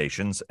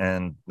nations,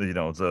 and the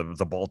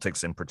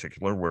Baltics in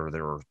particular, where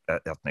there are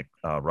ethnic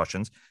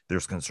Russians.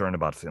 There's concern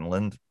about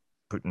Finland.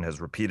 Putin has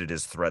repeated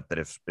his threat that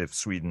if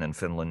Sweden and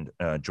Finland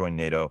join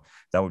NATO,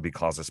 that would be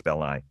casus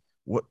belli.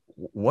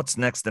 What's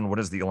next, and what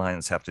does the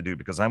alliance have to do?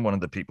 Because I'm one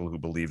of the people who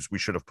believes we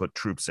should have put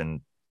troops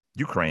in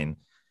Ukraine.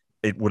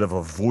 It would have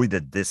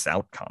avoided this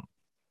outcome,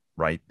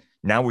 right?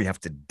 Now we have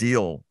to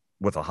deal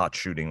with a hot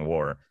shooting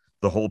war.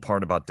 The whole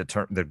part about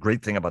the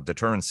great thing about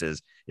deterrence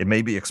is it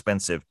may be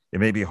expensive,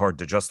 it may be hard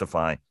to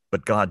justify,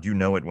 but God, you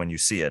know it when you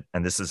see it.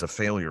 And this is a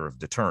failure of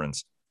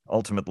deterrence.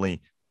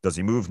 Ultimately, does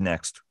he move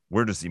next?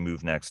 Where does he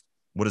move next?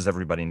 What does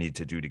everybody need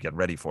to do to get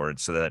ready for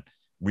it, so that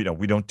we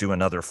don't do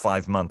another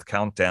 5-month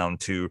countdown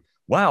to,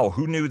 wow,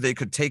 who knew they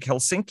could take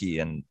Helsinki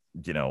in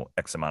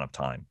X amount of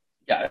time?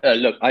 Yeah,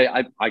 look,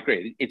 I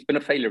agree. It's been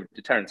a failure of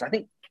deterrence. I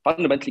think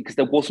fundamentally because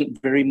there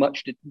wasn't very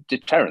much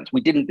deterrence.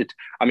 We didn't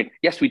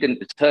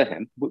deter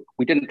him.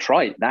 We didn't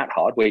try it that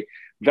hard. We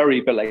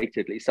very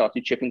belatedly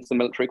started shipping some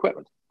military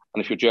equipment.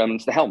 And if you're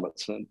Germans, the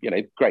helmets, and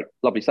great,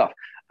 lovely stuff.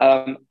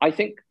 I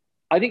think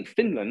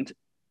Finland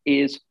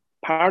is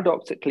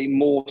paradoxically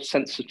more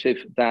sensitive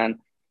than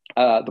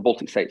the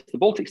Baltic states. The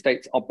Baltic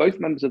states are both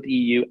members of the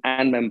EU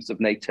and members of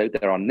NATO.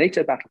 There are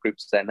NATO battle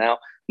groups there now.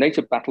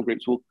 NATO battle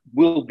groups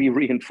will be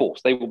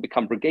reinforced. They will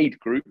become brigade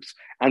groups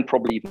and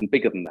probably even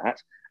bigger than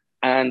that.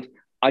 And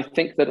I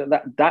think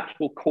that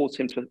will cause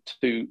him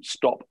to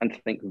stop and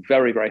think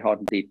very, very hard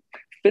indeed.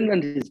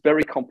 Finland is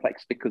very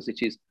complex because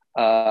it is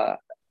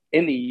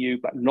in the EU,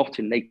 but not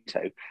in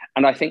NATO.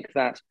 And I think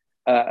that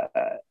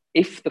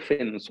if the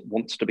Finns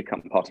wants to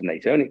become part of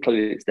NATO, and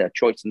clearly it's their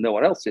choice and no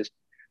one else's,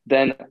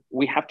 then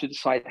we have to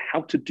decide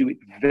how to do it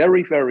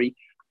very, very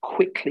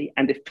quickly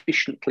and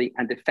efficiently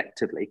and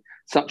effectively,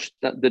 such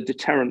that the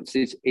deterrence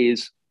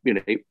is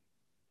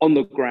on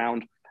the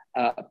ground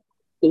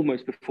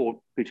almost before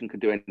Putin can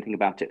do anything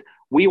about it.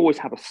 We always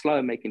have a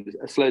slow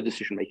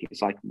decision-making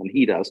cycle when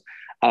he does,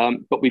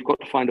 but we've got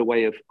to find a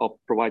way of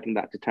providing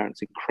that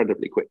deterrence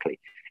incredibly quickly.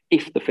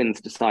 if the Finns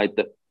decide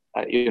that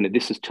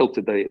this has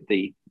tilted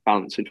the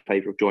balance in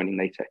favor of joining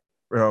NATO.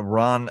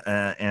 Ron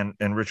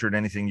and Richard,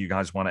 anything you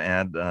guys want to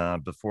add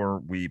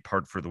before we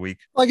part for the week?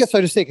 Well, I guess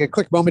I'll just take a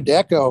quick moment to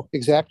echo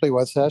exactly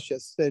what Sasha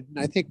said.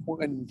 And I think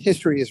when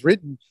history is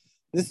written,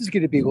 this is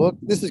going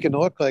to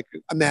look like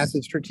a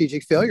massive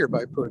strategic failure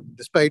by Putin,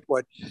 despite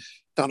what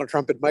Donald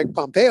Trump and Mike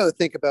Pompeo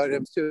think about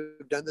him to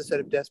have done this out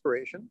of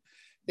desperation.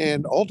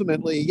 And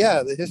ultimately,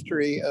 the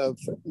history of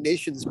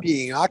nations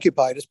being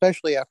occupied,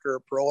 especially after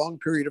a prolonged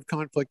period of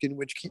conflict, in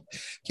which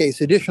case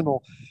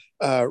additional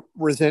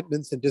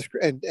resentments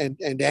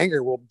and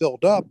anger will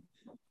build up.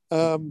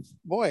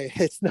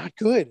 It's not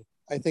good.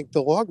 I think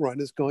the long run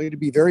is going to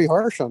be very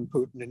harsh on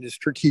Putin in his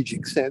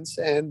strategic sense,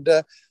 and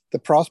the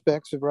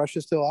prospects of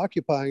Russia still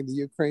occupying the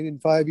Ukraine in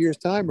 5 years'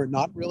 time are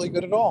not really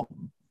good at all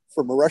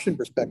from a Russian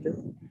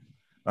perspective.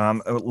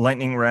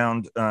 Lightning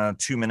round,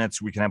 2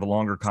 minutes. We can have a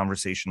longer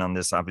conversation on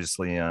this.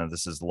 Obviously,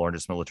 this is the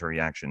largest military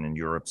action in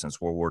Europe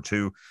since World War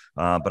II.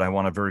 But I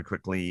want to very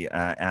quickly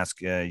ask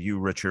you,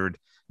 Richard,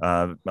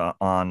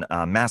 on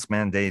mask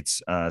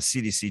mandates,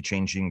 CDC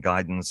changing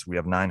guidance. We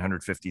have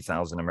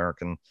 950,000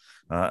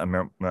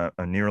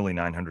 nearly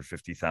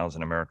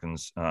 950,000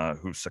 Americans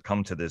who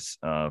succumbed to this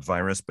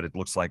virus, but it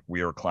looks like we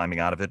are climbing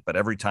out of it. But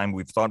every time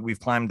we've thought we've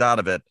climbed out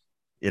of it,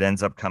 it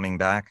ends up coming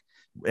back.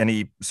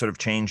 Any sort of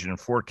change in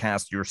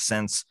forecast, your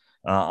sense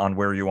on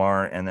where you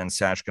are? And then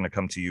Sash, going to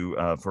come to you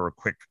for a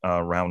quick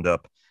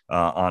roundup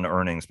on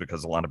earnings,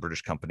 because a lot of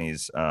British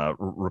companies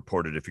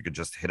reported. If you could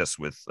just hit us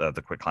with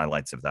the quick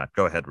highlights of that.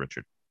 Go ahead,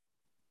 Richard.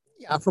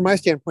 Yeah, from my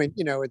standpoint,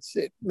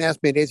 mask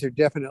mandates are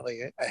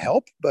definitely a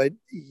help, but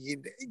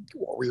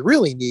what we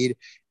really need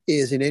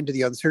is an end to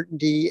the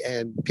uncertainty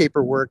and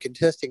paperwork and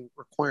testing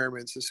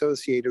requirements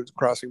associated with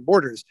crossing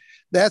borders.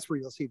 That's where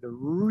you'll see the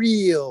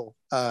real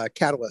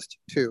catalyst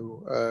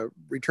to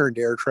return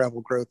to air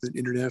travel growth in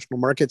international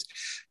markets.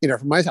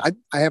 From my side,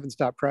 I haven't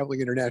stopped traveling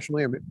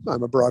internationally.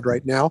 I'm abroad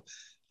right now.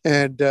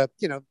 And, the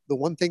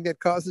one thing that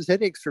causes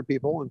headaches for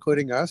people,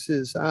 including us,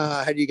 is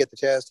how do you get the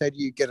test? How do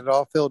you get it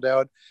all filled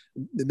out?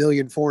 The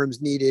million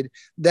forms needed.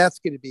 That's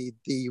going to be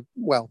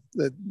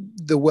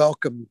the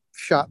welcome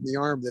shot in the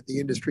arm that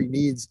the industry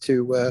needs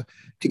to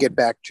get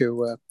back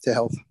to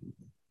health.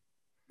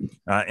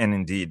 And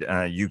indeed,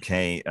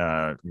 UK,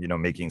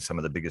 making some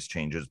of the biggest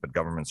changes, but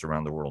governments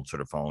around the world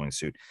sort of following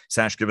suit.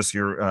 Sash, give us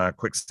your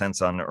quick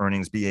sense on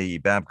earnings. BAE,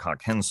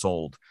 Babcock,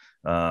 Hensoldt,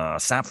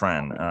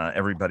 Safran,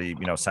 everybody,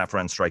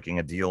 Safran striking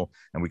a deal,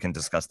 and we can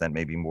discuss that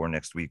maybe more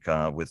next week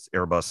with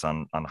Airbus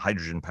on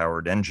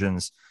hydrogen-powered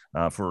engines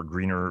for a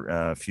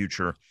greener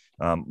future.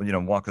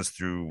 Walk us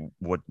through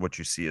what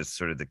you see as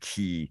sort of the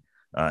key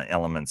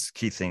elements,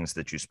 key things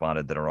that you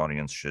spotted that our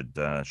audience should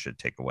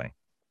take away.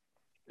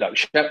 Look,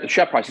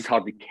 share prices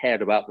hardly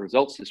cared about the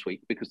results this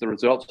week because the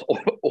results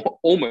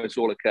almost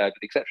all occurred,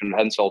 with the exception of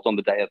Hensoldt, on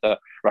the day of the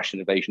Russian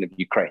invasion of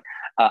Ukraine.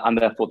 And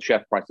therefore, the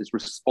share prices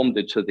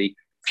responded to the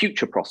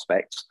future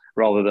prospects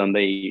rather than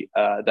the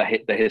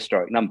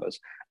historic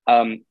numbers.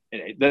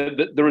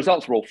 The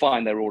results were all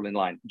fine. They're all in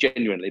line.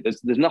 Genuinely,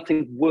 there's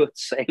nothing worth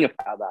saying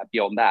about that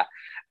beyond that.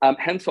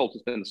 Hensoldt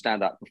has been the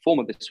standout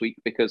performer this week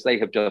because they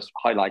have just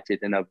highlighted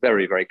in a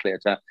very, very clear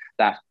term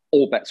that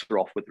all bets are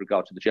off with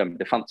regard to the German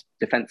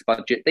defense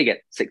budget. They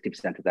get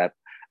 60% of their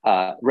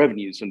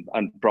revenues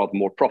and rather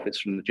more profits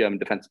from the German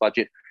defense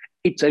budget.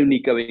 It's only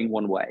going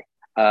one way,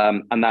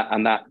 and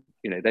that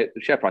the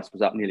share price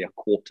was up nearly a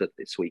quarter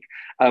this week.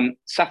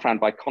 Safran,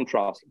 by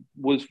contrast,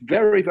 was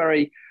very,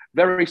 very,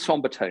 very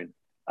somber tone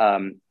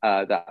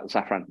that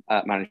Safran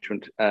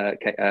management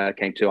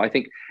came to. I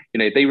think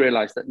they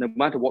realised that no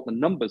matter what the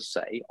numbers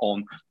say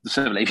on the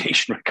civil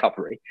aviation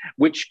recovery,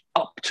 which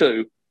up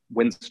to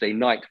Wednesday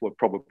night were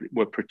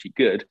pretty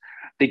good,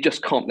 they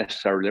just can't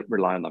necessarily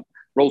rely on them.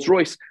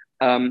 Rolls-Royce,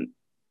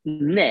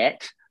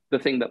 net, the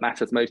thing that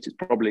matters most is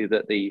probably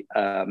that the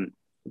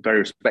very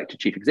respected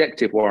chief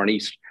executive, Warren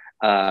East,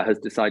 has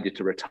decided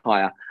to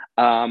retire.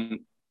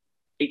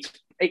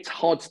 It's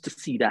hard to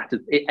see that as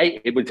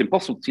it was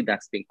impossible to see that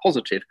as being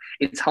positive.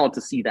 It's hard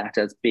to see that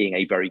as being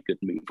a very good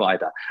move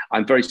either.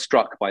 I'm very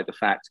struck by the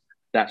fact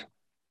that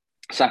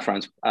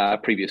Safran's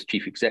previous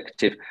chief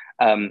executive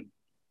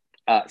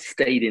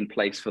stayed in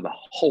place for the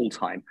whole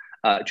time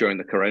during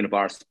the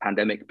coronavirus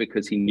pandemic,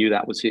 because he knew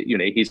that was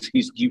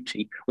his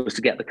duty was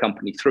to get the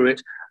company through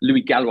it.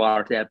 Louis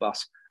Gallois at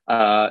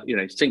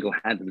Airbus,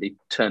 single-handedly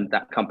turned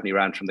that company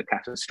around from the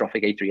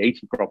catastrophic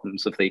A380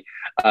 problems of the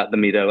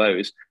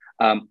mid-00s.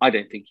 I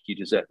don't think you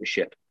desert the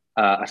ship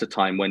at a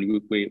time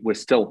when we're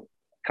still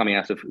coming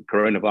out of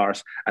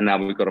coronavirus, and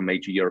now we've got a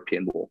major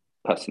European war,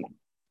 personally.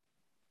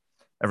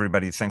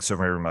 Everybody, thanks so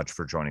very much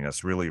for joining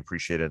us. Really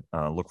appreciate it.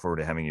 Look forward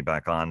to having you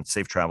back on.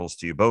 Safe travels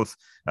to you both.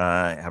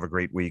 Have a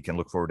great week, and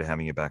look forward to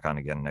having you back on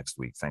again next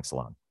week. Thanks a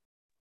lot.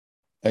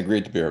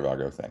 Great to be here,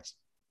 Vago. Thanks.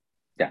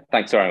 Yeah,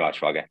 thanks very much,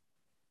 Vago.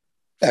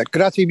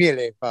 Grazie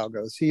mille,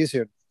 Vago. See you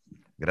soon.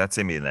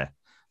 Grazie mille.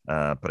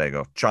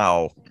 Prego.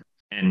 Ciao.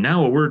 And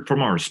now a word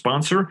from our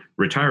sponsor,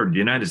 retired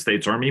United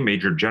States Army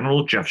Major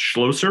General Jeff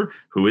Schlosser,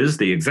 who is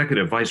the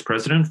Executive Vice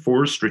President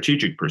for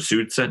Strategic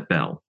Pursuits at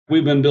Bell.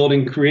 We've been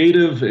building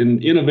creative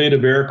and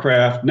innovative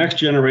aircraft, next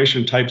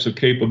generation types of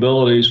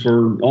capabilities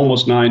for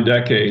almost 9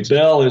 decades.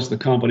 Bell is the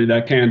company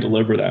that can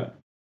deliver that.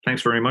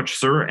 Thanks very much,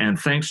 sir, and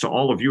thanks to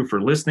all of you for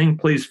listening.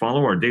 Please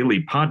follow our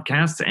daily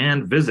podcasts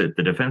and visit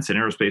the Defense and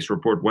Aerospace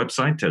Report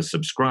website to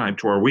subscribe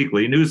to our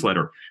weekly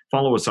newsletter.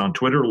 Follow us on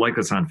Twitter, like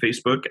us on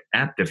Facebook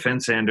at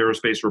Defense and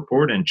Aerospace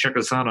Report, and check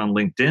us out on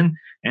LinkedIn.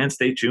 And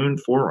stay tuned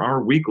for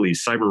our weekly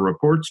cyber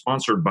report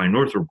sponsored by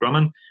Northrop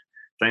Grumman.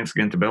 Thanks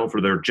again to Bell for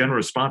their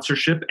generous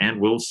sponsorship,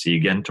 and we'll see you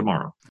again tomorrow.